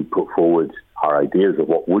to put forward our ideas of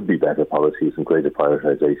what would be better policies and greater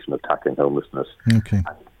prioritisation of tackling homelessness,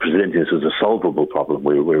 presenting this as a solvable problem,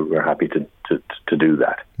 we're happy to do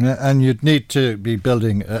that. And you'd need to be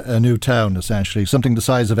building a new town, essentially, something the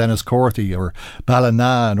size of Enniscorthy or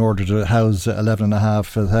Ballina in order to house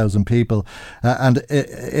 11,500 people. And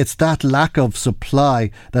it's that lack of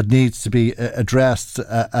supply that needs to be addressed.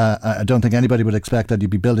 I don't think anybody would expect that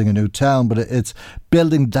you'd be building a new town, but it's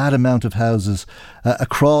building that amount of houses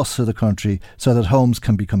across the country so that homes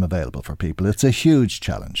can become available for people. It's a huge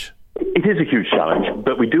challenge. It is a huge challenge,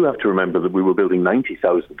 but we do have to remember that we were building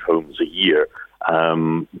 90,000 homes a year,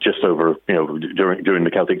 just over, during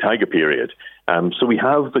the Celtic Tiger period. So we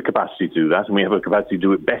have the capacity to do that, and we have a capacity to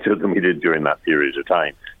do it better than we did during that period of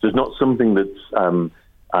time. So it's not something that's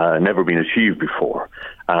never been achieved before,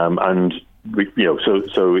 and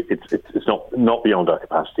so it's not beyond our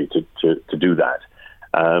capacity to do that.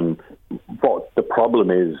 What the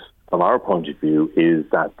problem is, from our point of view, is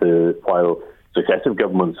that while successive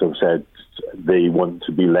governments have said they want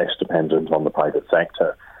to be less dependent on the private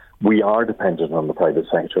sector, we are dependent on the private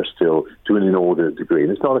sector still to an inordinate degree.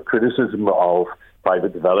 And it's not a criticism of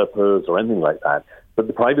private developers or anything like that, but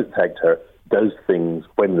the private sector does things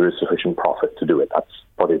when there is sufficient profit to do it. That's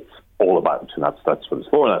what it's all about, and that's what it's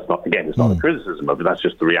for. And that's not, again, it's not a criticism of it, that's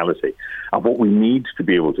just the reality. And what we need to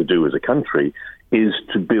be able to do as a country is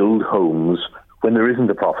to build homes when there isn't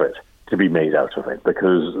a profit to be made out of it,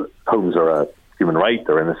 because homes are a human right,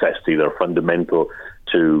 they're a necessity, they're fundamental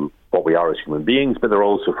to what we are as human beings, but they're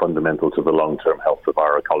also fundamental to the long-term health of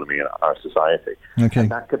our economy and our society. And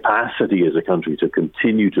that capacity as a country to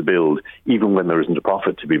continue to build, even when there isn't a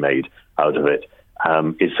profit to be made out of it,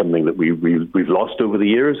 is something that we've lost over the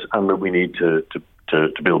years, and that we need to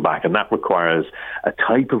build back. And that requires a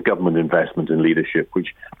type of government investment and leadership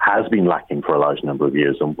which has been lacking for a large number of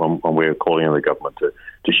years, and we're calling on the government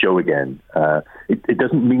to show again. It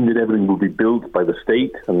doesn't mean that everything will be built by the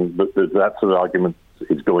state, and that sort of argument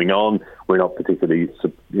is going on. We're not particularly,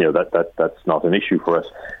 that's not an issue for us.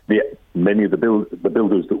 Many of the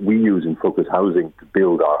builders that we use in Focus Housing to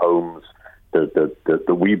build our homes,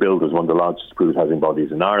 that we build as one of the largest approved housing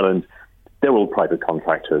bodies in Ireland, they're all private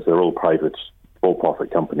contractors, they're all private for-profit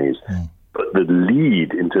companies. But the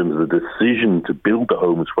lead in terms of the decision to build the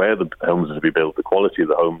homes, where the homes are to be built, the quality of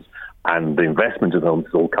the homes, and the investment in homes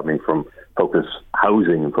is all coming from Focus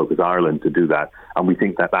Housing and Focus Ireland to do that. And we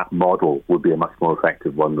think that model would be a much more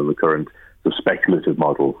effective one than the current speculative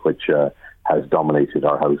model, which has dominated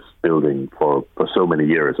our house building for so many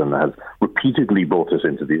years and has repeatedly brought us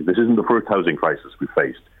into these. This isn't the first housing crisis we've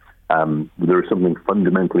faced. There is something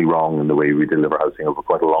fundamentally wrong in the way we deliver housing over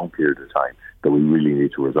quite a long period of time that we really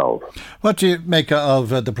need to resolve. What do you make of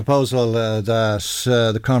the proposal that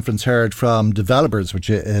the conference heard from developers,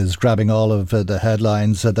 which is grabbing all of the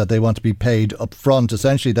headlines, that they want to be paid up front,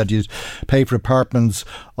 essentially that you pay for apartments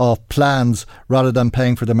off plans rather than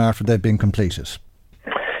paying for them after they've been completed?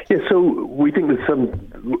 Yeah, so we think there's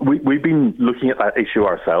we've been looking at that issue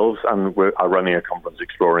ourselves, and we're running a conference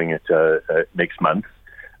exploring it next month.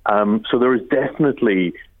 So there is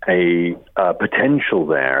definitely a potential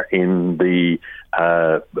there in the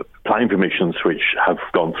planning permissions which have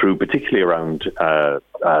gone through, particularly around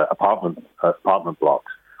apartment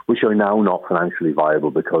blocks, which are now not financially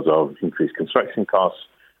viable because of increased construction costs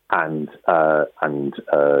and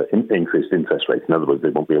increased interest rates. In other words, they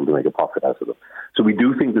won't be able to make a profit out of them. So we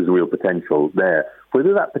do think there's a real potential there.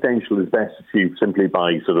 Whether that potential is best achieved simply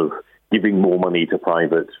by sort of giving more money to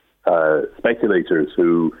private speculators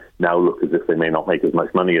who now look as if they may not make as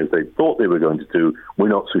much money as they thought they were going to do. We're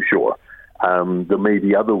not so sure. There may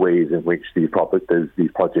be other ways in which these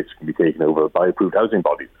projects can be taken over by approved housing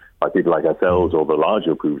bodies, by people like ourselves or the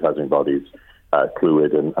larger approved housing bodies,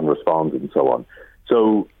 Clwyd and Respond and so on.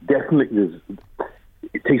 So definitely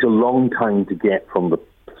it takes a long time to get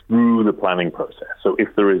through the planning process. So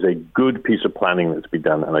if there is a good piece of planning that's been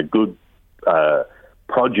done and a good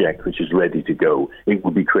project which is ready to go, it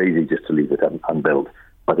would be crazy just to leave it unbuilt.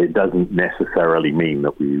 But it doesn't necessarily mean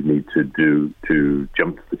that we need to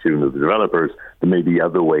jump to the tune of the developers. There may be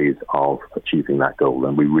other ways of achieving that goal,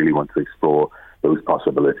 and we really want to explore those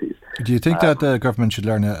possibilities. Do you think that the government should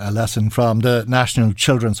learn a lesson from the National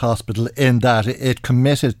Children's Hospital in that it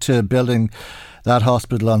committed to building that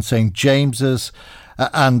hospital on St. James's,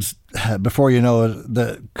 and before you know it,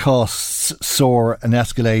 the costs soar and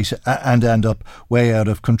escalate and end up way out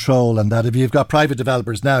of control? And that if you've got private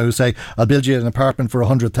developers now who say, I'll build you an apartment for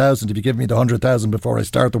 100,000 if you give me the 100,000 before I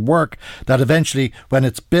start the work, that eventually when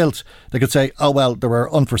it's built they could say, oh well, there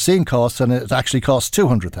were unforeseen costs and it actually cost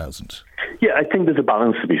 200,000. Yeah, I think there's a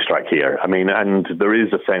balance to be struck here. I mean, and there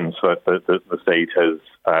is a sense that the state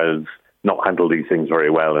has not handled these things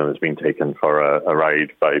very well and has been taken for a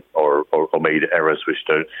ride by or made errors which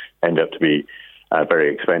don't end up to be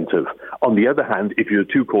very expensive. On the other hand, if you're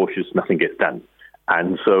too cautious, nothing gets done.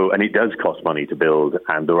 And it does cost money to build,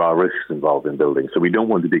 and there are risks involved in building. So we don't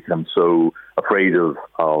want to become so afraid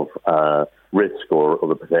of risk or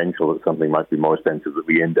the potential that something might be more expensive that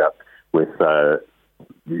we end up with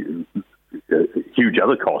huge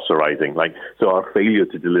other costs arising. So our failure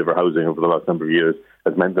to deliver housing over the last number of years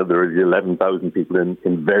has meant that there are 11,000 people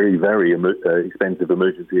in very, very expensive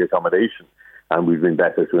emergency accommodation, and we've been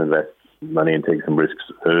better to invest money and take some risks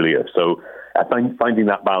earlier. So finding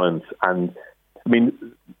that balance, and I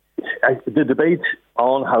mean, the debate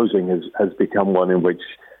on housing has become one in which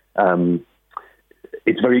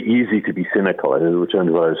it's very easy to be cynical. In return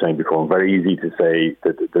to what I was saying before, very easy to say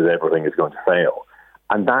that everything is going to fail.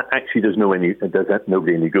 And that actually does nobody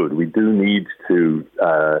any good. We do need to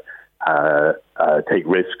take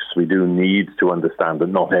risks. We do need to understand that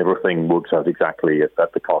not everything works out exactly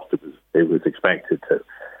at the cost it was expected to.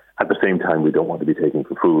 At the same time, we don't want to be taken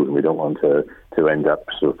for fools, and we don't want to end up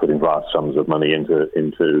sort of putting vast sums of money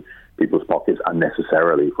into people's pockets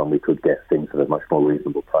unnecessarily when we could get things at a much more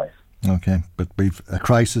reasonable price. Okay, but we've a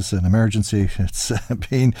crisis, an emergency. It's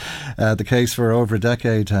been the case for over a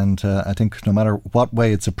decade, and I think no matter what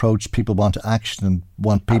way it's approached, people want action and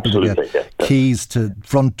want people to get keys to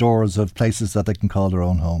front doors of places that they can call their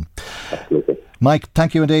own home. Absolutely. Mike,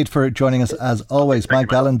 thank you indeed for joining us as always. Mike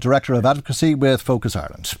Gallen, Director of Advocacy with Focus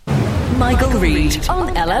Ireland. Michael Reid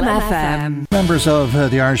on LMFM. Members of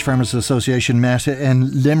the Irish Farmers Association met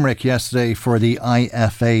in Limerick yesterday for the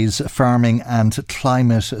IFA's Farming and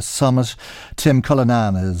Climate Summit. Tim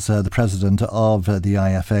Cullinan is the president of the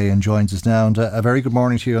IFA and joins us now. And a very good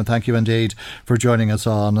morning to you, and thank you indeed for joining us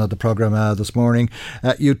on the programme this morning.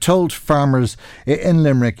 You told farmers in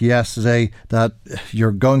Limerick yesterday that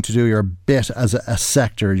you're going to do your bit as a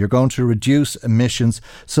sector. You're going to reduce emissions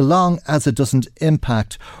so long as it doesn't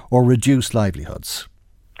impact or reduce livelihoods.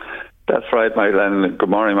 That's right, Michael, and good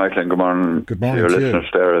morning, Michael, and good morning to your listeners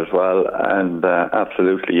there as well. And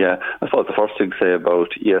absolutely, yeah. I thought the first thing to say about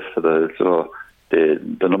yesterday,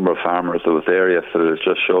 the number of farmers that was there yesterday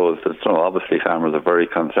just shows that obviously farmers are very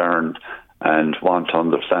concerned and want to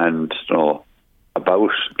understand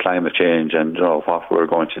about climate change and what we're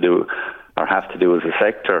going to do or have to do as a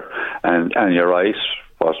sector. And you're right,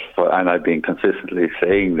 and I've been consistently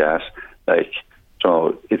saying that,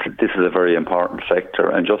 this is a very important sector.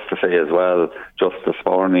 And just to say as well, just this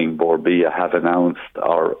morning, Bord Bia have announced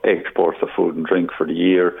our exports of food and drink for the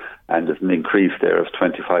year, and there's an increase there of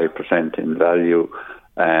 25% in value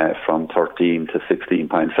from 13 to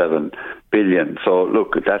 16.7 billion. So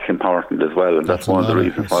look, that's important as well, and that's one of the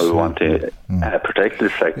reasons why we want to protect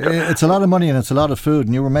this sector. It's a lot of money and it's a lot of food,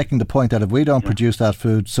 and you were making the point that if we don't produce that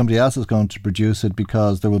food, somebody else is going to produce it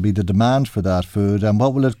because there will be the demand for that food. And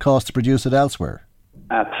what will it cost to produce it elsewhere?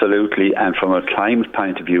 Absolutely, and from a climate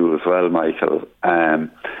point of view as well, Michael,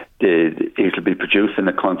 it'll be produced in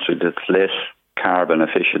a country that's less carbon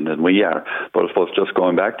efficient than we are. But I suppose just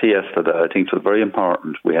going back to yesterday, I think it was very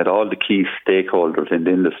important. We had all the key stakeholders in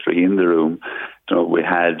the industry in the room. We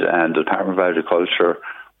had the Department of Agriculture,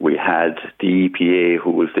 we had the EPA,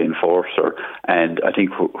 who was the enforcer, and I think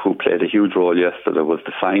who played a huge role yesterday was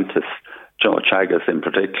the scientists, Teagasc in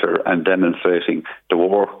particular, and demonstrating the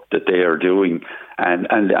work that they are doing. And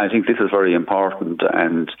I think this is very important,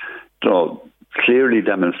 and clearly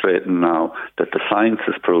demonstrating now that the science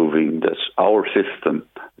is proving that our system,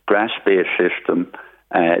 grass-based system,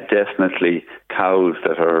 definitely cows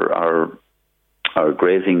that are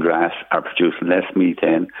grazing grass are producing less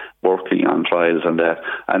methane, working on trials on that.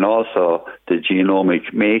 And also the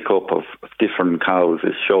genomic makeup of different cows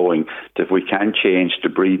is showing that we can change the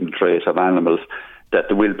breeding trait of animals, that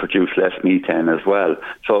they will produce less methane as well.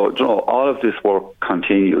 So, all of this work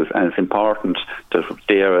continues, and it's important that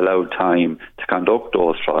they are allowed time to conduct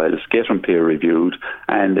those trials, get them peer reviewed,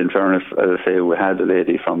 and in fairness, as I say, we had a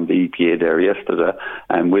lady from the EPA there yesterday,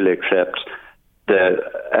 and will accept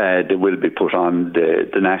that they will be put on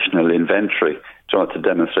the national inventory to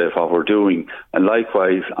demonstrate what we're doing. And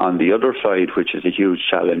likewise, on the other side, which is a huge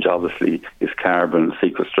challenge, obviously, is carbon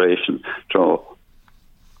sequestration.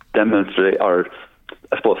 Demonstrate, or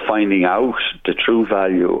I suppose finding out the true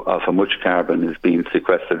value of how much carbon is being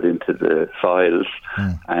sequestered into the soils.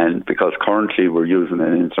 And because currently we're using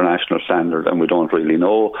an international standard and we don't really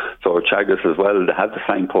know. So at Teagasc as well, they have the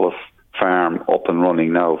Signpost farm up and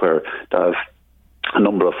running now, where there's a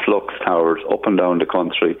number of flux towers up and down the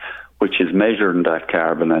country, which is measuring that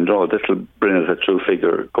carbon, and this will bring us a true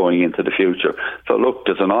figure going into the future. So look,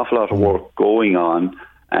 there's an awful lot of work going on,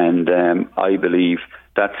 and I believe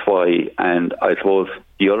that's why. And I suppose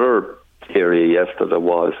the other area yesterday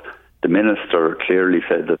was the minister clearly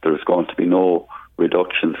said that there's going to be no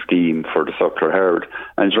reduction scheme for the suckler herd.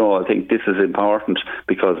 And I think this is important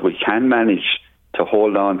because we can manage to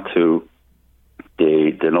hold on to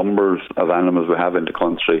the numbers of animals we have in the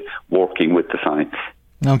country, working with the science.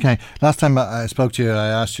 Okay. Last time I spoke to you, I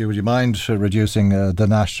asked you, would you mind reducing the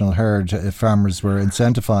national herd if farmers were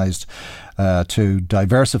incentivised to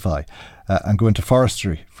diversify and go into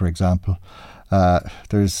forestry, for example?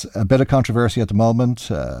 There's a bit of controversy at the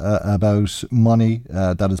moment about money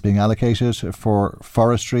that is being allocated for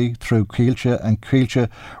forestry through Coillte, and Coillte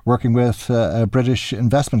working with a British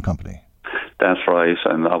investment company. That's right,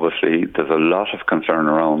 and obviously there's a lot of concern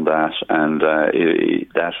around that, and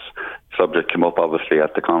that subject came up obviously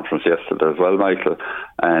at the conference yesterday as well, Michael.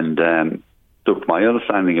 And look, my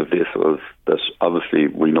understanding of this was that obviously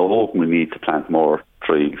we know we need to plant more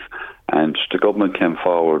trees, and the government came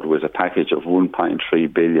forward with a package of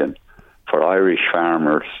 1.3 billion for Irish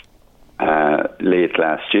farmers late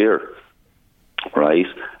last year. Right,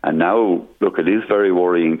 and now look, it is very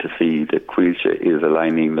worrying to see that Coillte is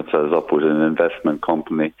aligning themselves up with an investment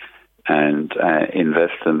company and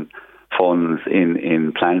investing funds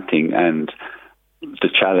in planting. And the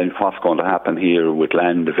challenge, what's going to happen here with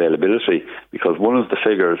land availability, because one of the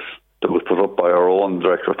figures that was put up by our own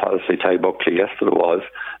Director of Policy, Ty Buckley, yesterday was,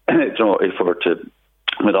 if we were to,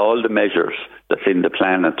 with all the measures that's in the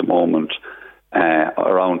plan at the moment,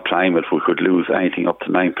 around climate, we could lose anything up to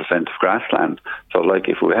 9% of grassland. So, like,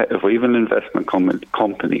 if we have an investment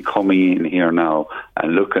company coming in here now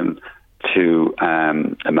and looking to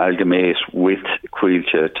amalgamate with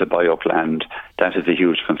Coillte to buy up land, that is a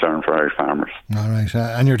huge concern for Irish farmers. All right,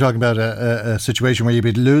 and you're talking about a situation where you'd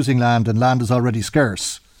be losing land, and land is already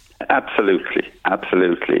scarce. Absolutely,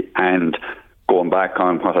 and going back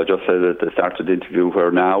on what I just said at the start of the interview,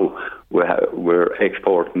 where now we're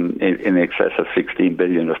exporting in excess of 16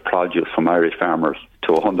 billion of produce from Irish farmers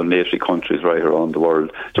to 180 countries right around the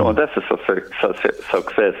world. That's a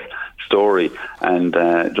success story. And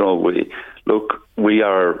we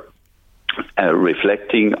are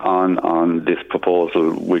reflecting on this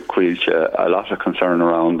proposal with Coillte, a lot of concern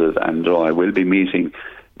around it, and I will be meeting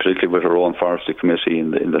particularly with our own forestry committee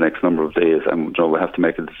in the next number of days, and we have to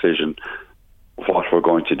make a decision what we're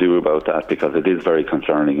going to do about that, because it is very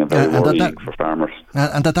concerning and very worrying for farmers.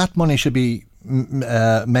 And that money should be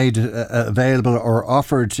made available or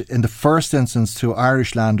offered in the first instance to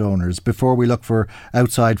Irish landowners before we look for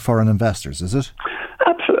outside foreign investors, is it?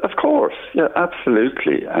 Of course, yeah,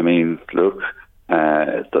 absolutely. I mean, look,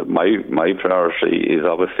 my priority is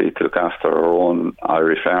obviously to look after our own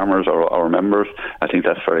Irish farmers, our members. I think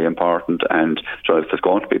that's very important. And so if there's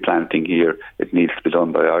going to be planting here, it needs to be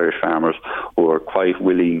done by Irish farmers who are quite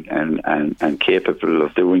willing and capable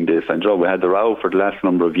of doing this. And we had the row for the last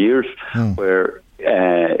number of years where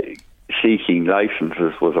seeking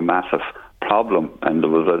licences was a massive problem, and there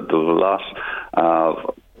was a lot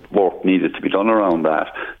of work needed to be done around that.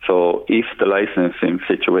 So if the licensing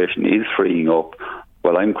situation is freeing up,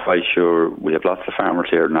 well, I'm quite sure we have lots of farmers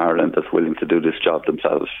here in Ireland that's willing to do this job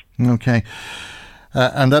themselves. Okay.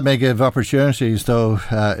 And that may give opportunities, though,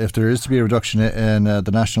 if there is to be a reduction in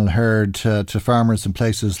the national herd to farmers in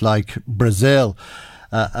places like Brazil.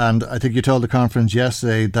 And I think you told the conference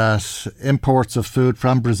yesterday that imports of food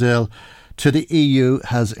from Brazil to the EU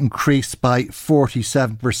has increased by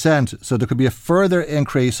 47%. So there could be a further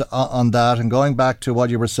increase on that. And going back to what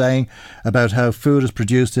you were saying about how food is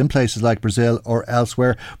produced in places like Brazil or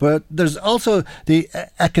elsewhere. But there's also the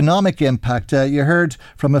economic impact. You heard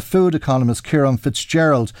from a food economist, Kieran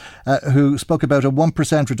Fitzgerald, who spoke about a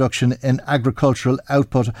 1% reduction in agricultural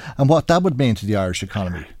output and what that would mean to the Irish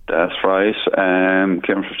economy. That's right.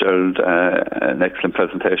 Kieran Fitzgerald, an excellent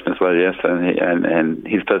presentation as well, yes, and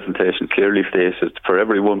his presentation clearly stated for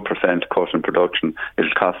every 1% cut in production,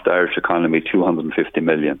 it'll cost the Irish economy 250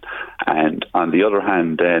 million. And on the other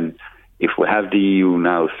hand, then, if we have the EU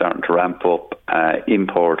now starting to ramp up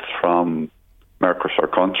imports from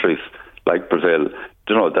Mercosur countries like Brazil,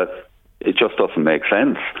 that it just doesn't make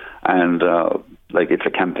sense. And it's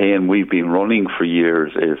a campaign we've been running for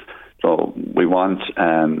years. So we want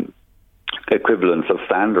equivalence of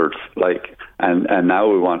standards, and now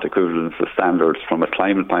we want equivalence of standards from a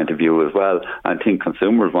climate point of view as well. I think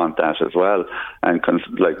consumers want that as well. And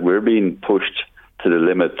we're being pushed to the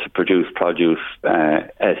limit to produce produce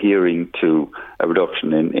adhering to a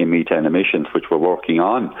reduction in methane emissions, which we're working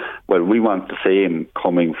on. Well, we want the same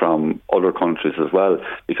coming from other countries as well,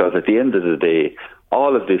 because at the end of the day,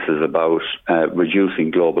 all of this is about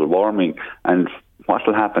reducing global warming. And what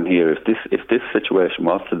will happen here if this situation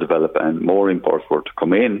was to develop and more imports were to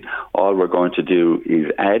come in, all we're going to do is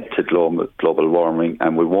add to global warming,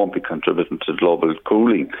 and we won't be contributing to global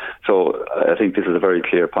cooling. So I think this is a very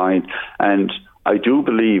clear point. And I do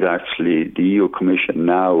believe actually the EU Commission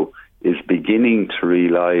now is beginning to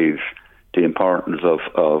realise the importance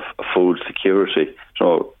of food security.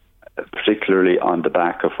 So particularly on the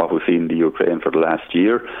back of what we've seen in the Ukraine for the last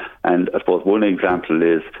year. And I suppose one example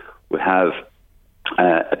is we have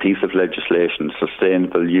a piece of legislation,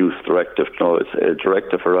 Sustainable Use Directive. It's a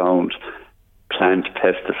directive around plant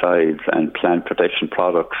pesticides and plant protection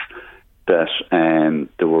products that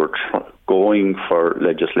they were going for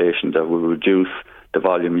legislation that would reduce the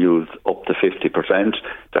volume used up to 50%.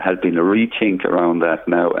 There has been a rethink around that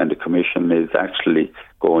now, and the Commission is actually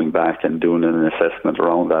going back and doing an assessment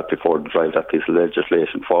around that before they drive that piece of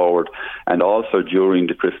legislation forward. And also during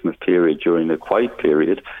the Christmas period, during the quiet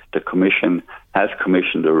period, the Commission has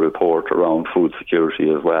commissioned a report around food security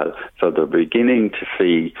as well. So they're beginning to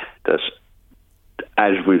see that,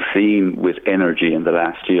 as we've seen with energy in the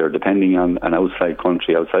last year, depending on an outside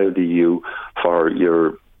country, outside of the EU, for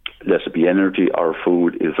your, let it be energy or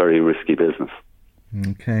food, is very risky business.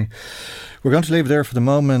 Okay. We're going to leave it there for the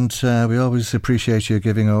moment. We always appreciate you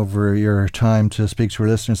giving over your time to speak to our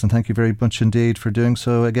listeners, and thank you very much indeed for doing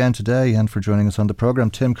so again today and for joining us on the programme.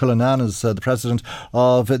 Tim Cullinan is the President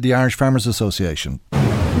of the Irish Farmers Association.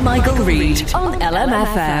 Michael Reid on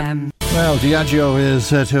LMFM. Well, Diageo is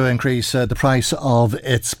to increase the price of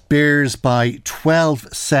its beers by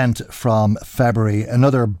 12 cents from February.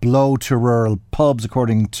 Another blow to rural pubs,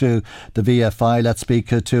 according to the VFI. Let's speak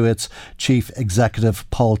to its Chief Executive,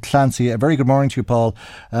 Paul Clancy. A very good morning to you, Paul,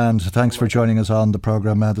 and thanks for joining us on the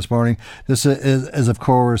programme this morning. This is of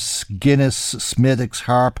course, Guinness, Smithwick's,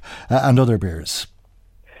 Harp and other beers.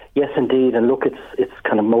 Yes, indeed. And look, it's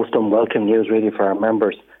kind of most unwelcome news really for our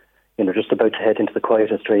members. Just about to head into the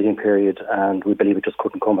quietest trading period, and we believe it just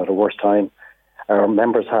couldn't come at a worse time. Our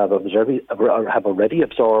members have already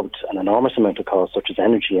absorbed an enormous amount of costs, such as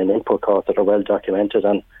energy and input costs that are well documented,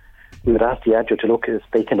 and we would ask Diageo to look if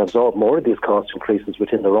they can absorb more of these cost increases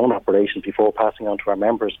within their own operations before passing on to our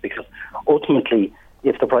members, because ultimately,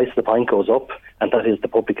 if the price of the pint goes up, and that is the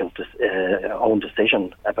publican's own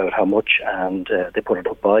decision about how much and they put it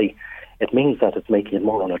up by, it means that it's making it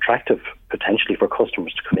more unattractive potentially for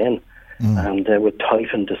customers to come in. And with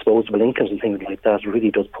tightened disposable incomes and things like that, it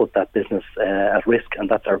really does put that business at risk, and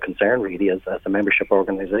that's our concern really as a membership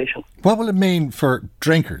organisation. What will it mean for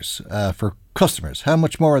drinkers, for customers? How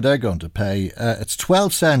much more are they going to pay? It's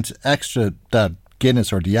 12 cents extra that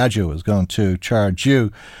Guinness or Diageo is going to charge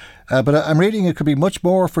you. But I'm reading it could be much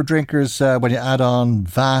more for drinkers when you add on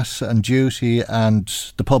VAT and duty and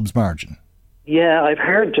the pub's margin. Yeah, I've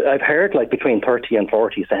heard like between 30 and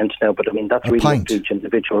 40 cents now, but I mean that's really up to each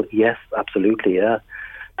individual. Yes, absolutely, yeah.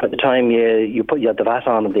 By the time you put the VAT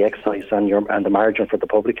on and the excise and the margin for the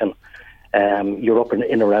publican, you're up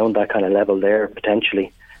in around that kind of level there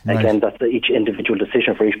potentially. Right. Again, that's each individual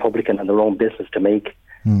decision for each publican and their own business to make.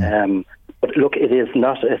 But look, it is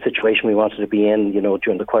not a situation we wanted to be in,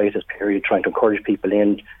 during the quietest period, trying to encourage people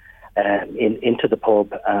into the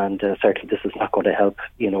pub, and certainly this is not going to help,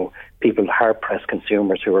 people, hard-pressed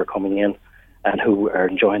consumers who are coming in and who are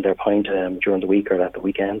enjoying their pint during the week or at the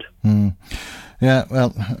weekend. Yeah,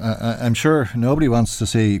 well, I'm sure nobody wants to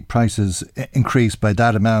see prices increase by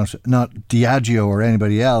that amount, not Diageo or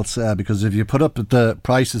anybody else, because if you put up the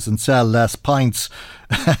prices and sell less pints,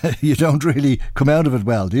 you don't really come out of it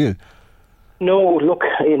well, do you? No, look,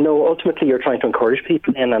 ultimately you're trying to encourage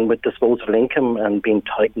people in, and with disposable income and being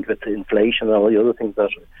tightened with the inflation and all the other things that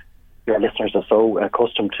your listeners are so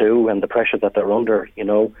accustomed to, and the pressure that they're under,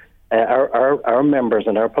 our members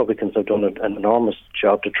and our publicans have done an enormous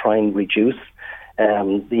job to try and reduce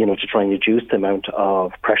the amount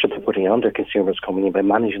of pressure they're putting on their consumers coming in by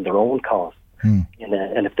managing their own costs. And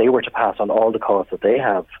if they were to pass on all the costs that they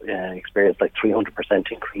have experienced, like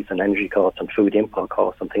 300% increase in energy costs and food input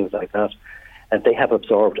costs and things like that, and they have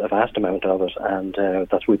absorbed a vast amount of it, and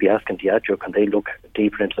that's we'd be asking Diageo, can they look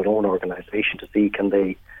deeper into their own organisation to see can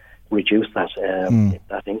they reduce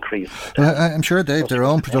that increase? I'm sure they have their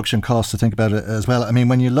own production costs to think about it as well. I mean,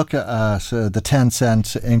 when you look at the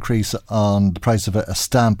 10-cent increase on the price of a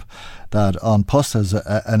stamp that An Post has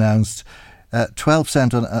announced, 12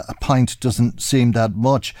 cent on a pint doesn't seem that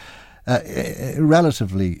much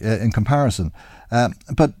relatively in comparison.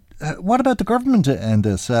 But what about the government in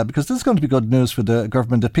this? Because this is going to be good news for the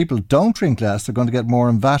government. If people don't drink less, they're going to get more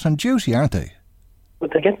in VAT and duty, aren't they?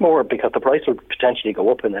 But they get more because the price will potentially go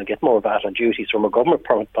up and they'll get more VAT and duties. From a government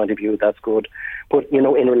point of view, that's good. But, in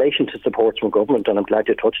relation to supports from government, and I'm glad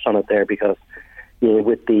you touched on it there, because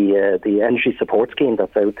with the energy support scheme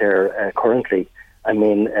that's out there currently, I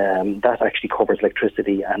mean, that actually covers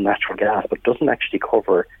electricity and natural gas, but doesn't actually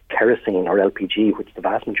cover kerosene or LPG, which the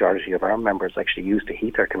vast majority of our members actually use to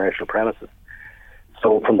heat their commercial premises.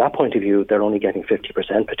 So from that point of view, they're only getting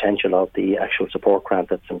 50% potential of the actual support grant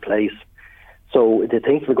that's in place. So the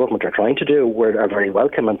things the government are trying to do are very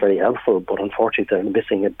welcome and very helpful, but unfortunately they're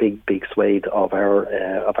missing a big swathe of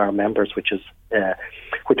our members, which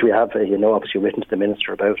we have obviously written to the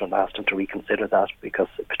Minister about and asked him to reconsider that, because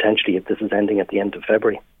potentially this is ending at the end of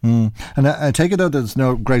February. And I take it out there's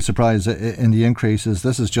no great surprise in the increases.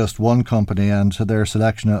 This is just one company and their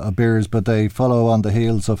selection of beers, but they follow on the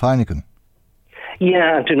heels of Heineken.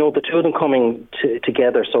 Yeah, and the two of them coming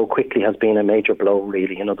together so quickly has been a major blow,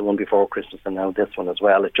 really. The one before Christmas and now this one as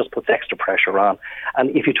well. It just puts extra pressure on.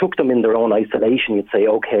 And if you took them in their own isolation, you'd say,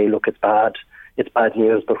 okay, look, it's bad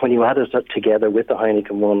news. But when you add it together with the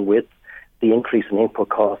Heineken one, with the increase in input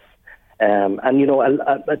costs,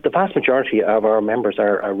 the vast majority of our members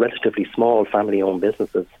are relatively small family-owned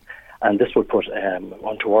businesses, and this would put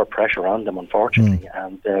untoward pressure on them, unfortunately.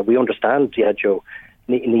 And we understand Diageo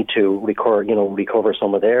need to recover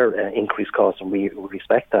some of their increased costs, and we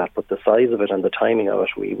respect that. But the size of it and the timing of it,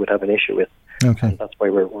 we would have an issue with. Okay. And that's why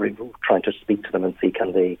we're trying to speak to them and see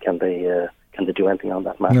can they do anything on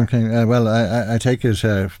that matter. Okay. Well, I take it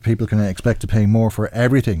people can expect to pay more for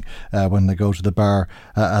everything when they go to the bar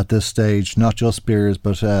at this stage, not just beers,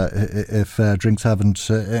 but if drinks haven't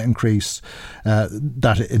increased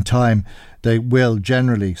that in time, they will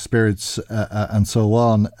generally, spirits and so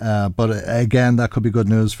on. But again, that could be good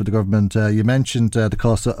news for the government. You mentioned the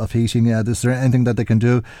cost of heating. Is there anything that they can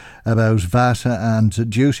do about VAT and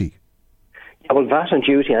duty? Yeah, well, VAT and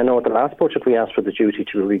duty, I know at the last budget we asked for the duty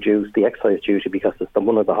to reduce the excise duty because it's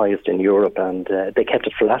one of the highest in Europe, and they kept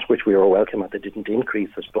it flat, which we were welcome at. They didn't increase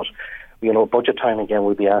it. But, budget time again,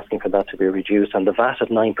 we'll be asking for that to be reduced. And the VAT at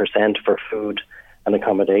 9% for food and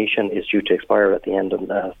accommodation is due to expire at the end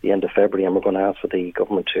of February, and we're going to ask for the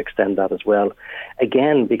government to extend that as well.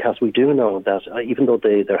 Again, because we do know that even though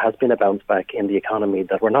there has been a bounce back in the economy,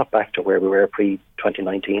 that we're not back to where we were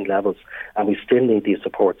pre-2019 levels, and we still need these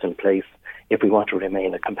supports in place if we want to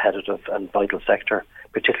remain a competitive and vital sector,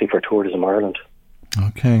 particularly for Tourism Ireland.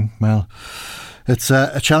 Okay, well, it's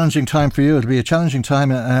a challenging time for you. It'll be a challenging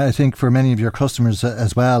time, I think, for many of your customers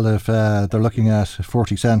as well, if they're looking at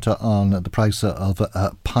 40 cent on the price of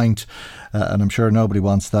a pint, and I'm sure nobody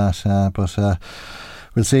wants that, but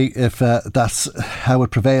we'll see if that's how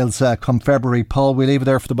it prevails come February. Paul, we leave it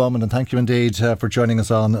there for the moment, and thank you indeed for joining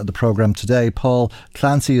us on the programme today. Paul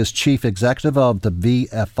Clancy is Chief Executive of the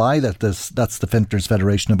VFI, that's the Vintners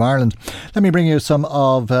Federation of Ireland. Let me bring you some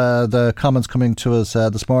of the comments coming to us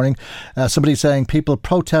this morning. Somebody saying people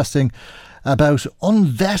protesting about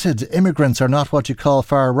unvetted immigrants are not what you call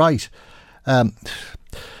far right.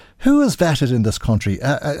 Who is vetted in this country?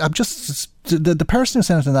 I'm just the person who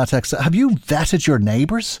sent it in that text. Have you vetted your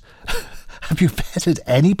neighbours? have you vetted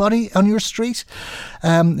anybody on your street?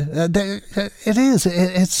 There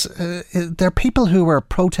are people who are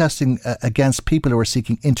protesting against people who are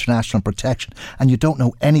seeking international protection, and you don't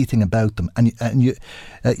know anything about them, and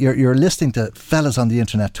you're listening to fellas on the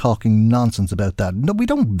internet talking nonsense about that. No, we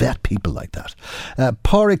don't vet people like that.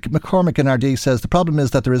 Pádraig McCormick in RD says the problem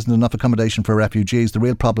is that there isn't enough accommodation for refugees. The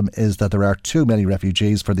real problem is that there are too many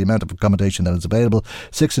refugees for the amount of accommodation that is available.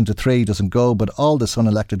 6 into 3 doesn't go, but all this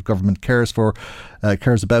unelected government cares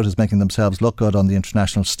about is making themselves look good on the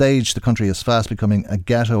international stage. The country is fast becoming a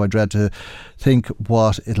ghetto. I dread to think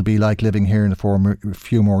what it'll be like living here in a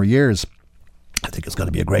few more years. I think it's going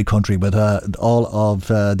to be a great country with all of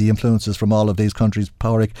the influences from all of these countries.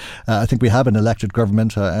 Pádraig, I think we have an elected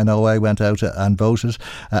government. I know I went out and voted,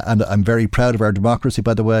 and I'm very proud of our democracy,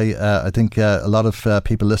 by the way. I think a lot of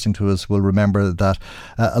people listening to us will remember that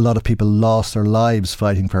a lot of people lost their lives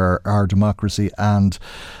fighting for our democracy, and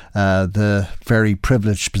the very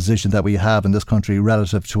privileged position that we have in this country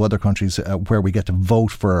relative to other countries where we get to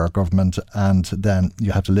vote for our government, and then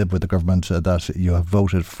you have to live with the government that you have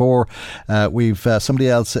voted for. We've somebody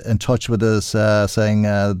else in touch with us saying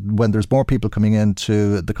when there's more people coming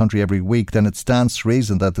into the country every week, then it stands to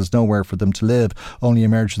reason that there's nowhere for them to live, only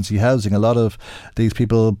emergency housing. A lot of these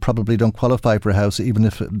people probably don't qualify for a house even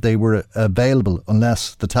if they were available,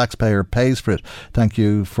 unless the taxpayer pays for it. Thank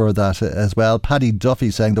you for that as well. Paddy Duffy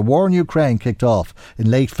saying the war in Ukraine kicked off in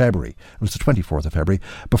late February. It was the 24th of February.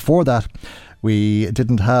 Before that, we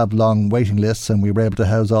didn't have long waiting lists and we were able to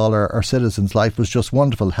house all our citizens. Life was just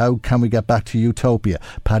wonderful. How can we get back to utopia?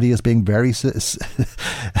 Paddy is being very cynical,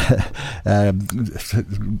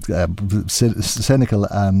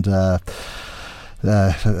 and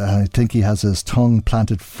I think he has his tongue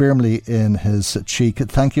planted firmly in his cheek.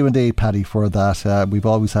 Thank you indeed, Paddy, for that. We've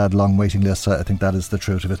always had long waiting lists. I think that is the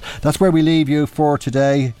truth of it. That's where we leave you for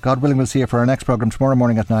today. God willing, we'll see you for our next programme tomorrow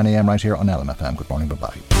morning at 9 a.m. right here on LMFM. Good morning.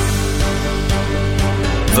 Bye-bye.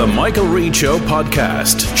 The Michael Reid Show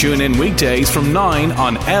podcast. Tune in weekdays from 9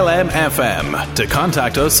 on LMFM. To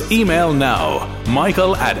contact us, email now,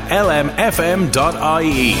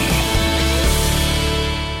 michael@lmfm.ie.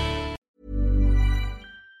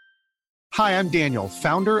 Hi, I'm Daniel,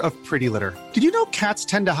 founder of Pretty Litter. Did you know cats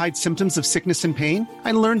tend to hide symptoms of sickness and pain?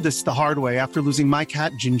 I learned this the hard way after losing my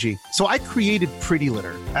cat, Gingy. So I created Pretty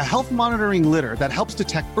Litter, a health monitoring litter that helps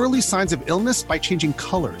detect early signs of illness by changing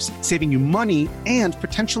colors, saving you money and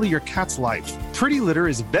potentially your cat's life. Pretty Litter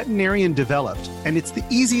is veterinarian developed, and it's the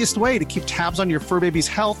easiest way to keep tabs on your fur baby's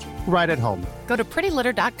health right at home. Go to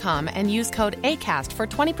prettylitter.com and use code ACAST for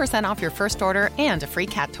 20% off your first order and a free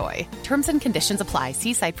cat toy. Terms and conditions apply.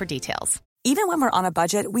 See site for details. Even when we're on a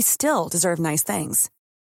budget, we still deserve nice things.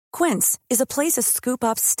 Quince is a place to scoop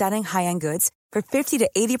up stunning high-end goods for 50 to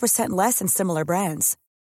 80% less than similar brands.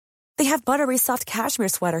 They have buttery soft cashmere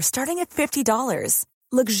sweaters starting at $50,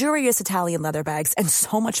 luxurious Italian leather bags, and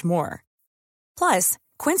so much more. Plus,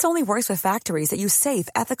 Quince only works with factories that use safe,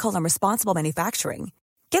 ethical, and responsible manufacturing.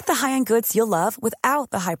 Get the high-end goods you'll love without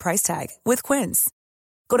the high price tag with Quince.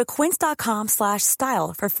 Go to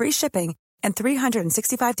quince.com/style for free shipping and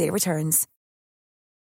 365-day returns.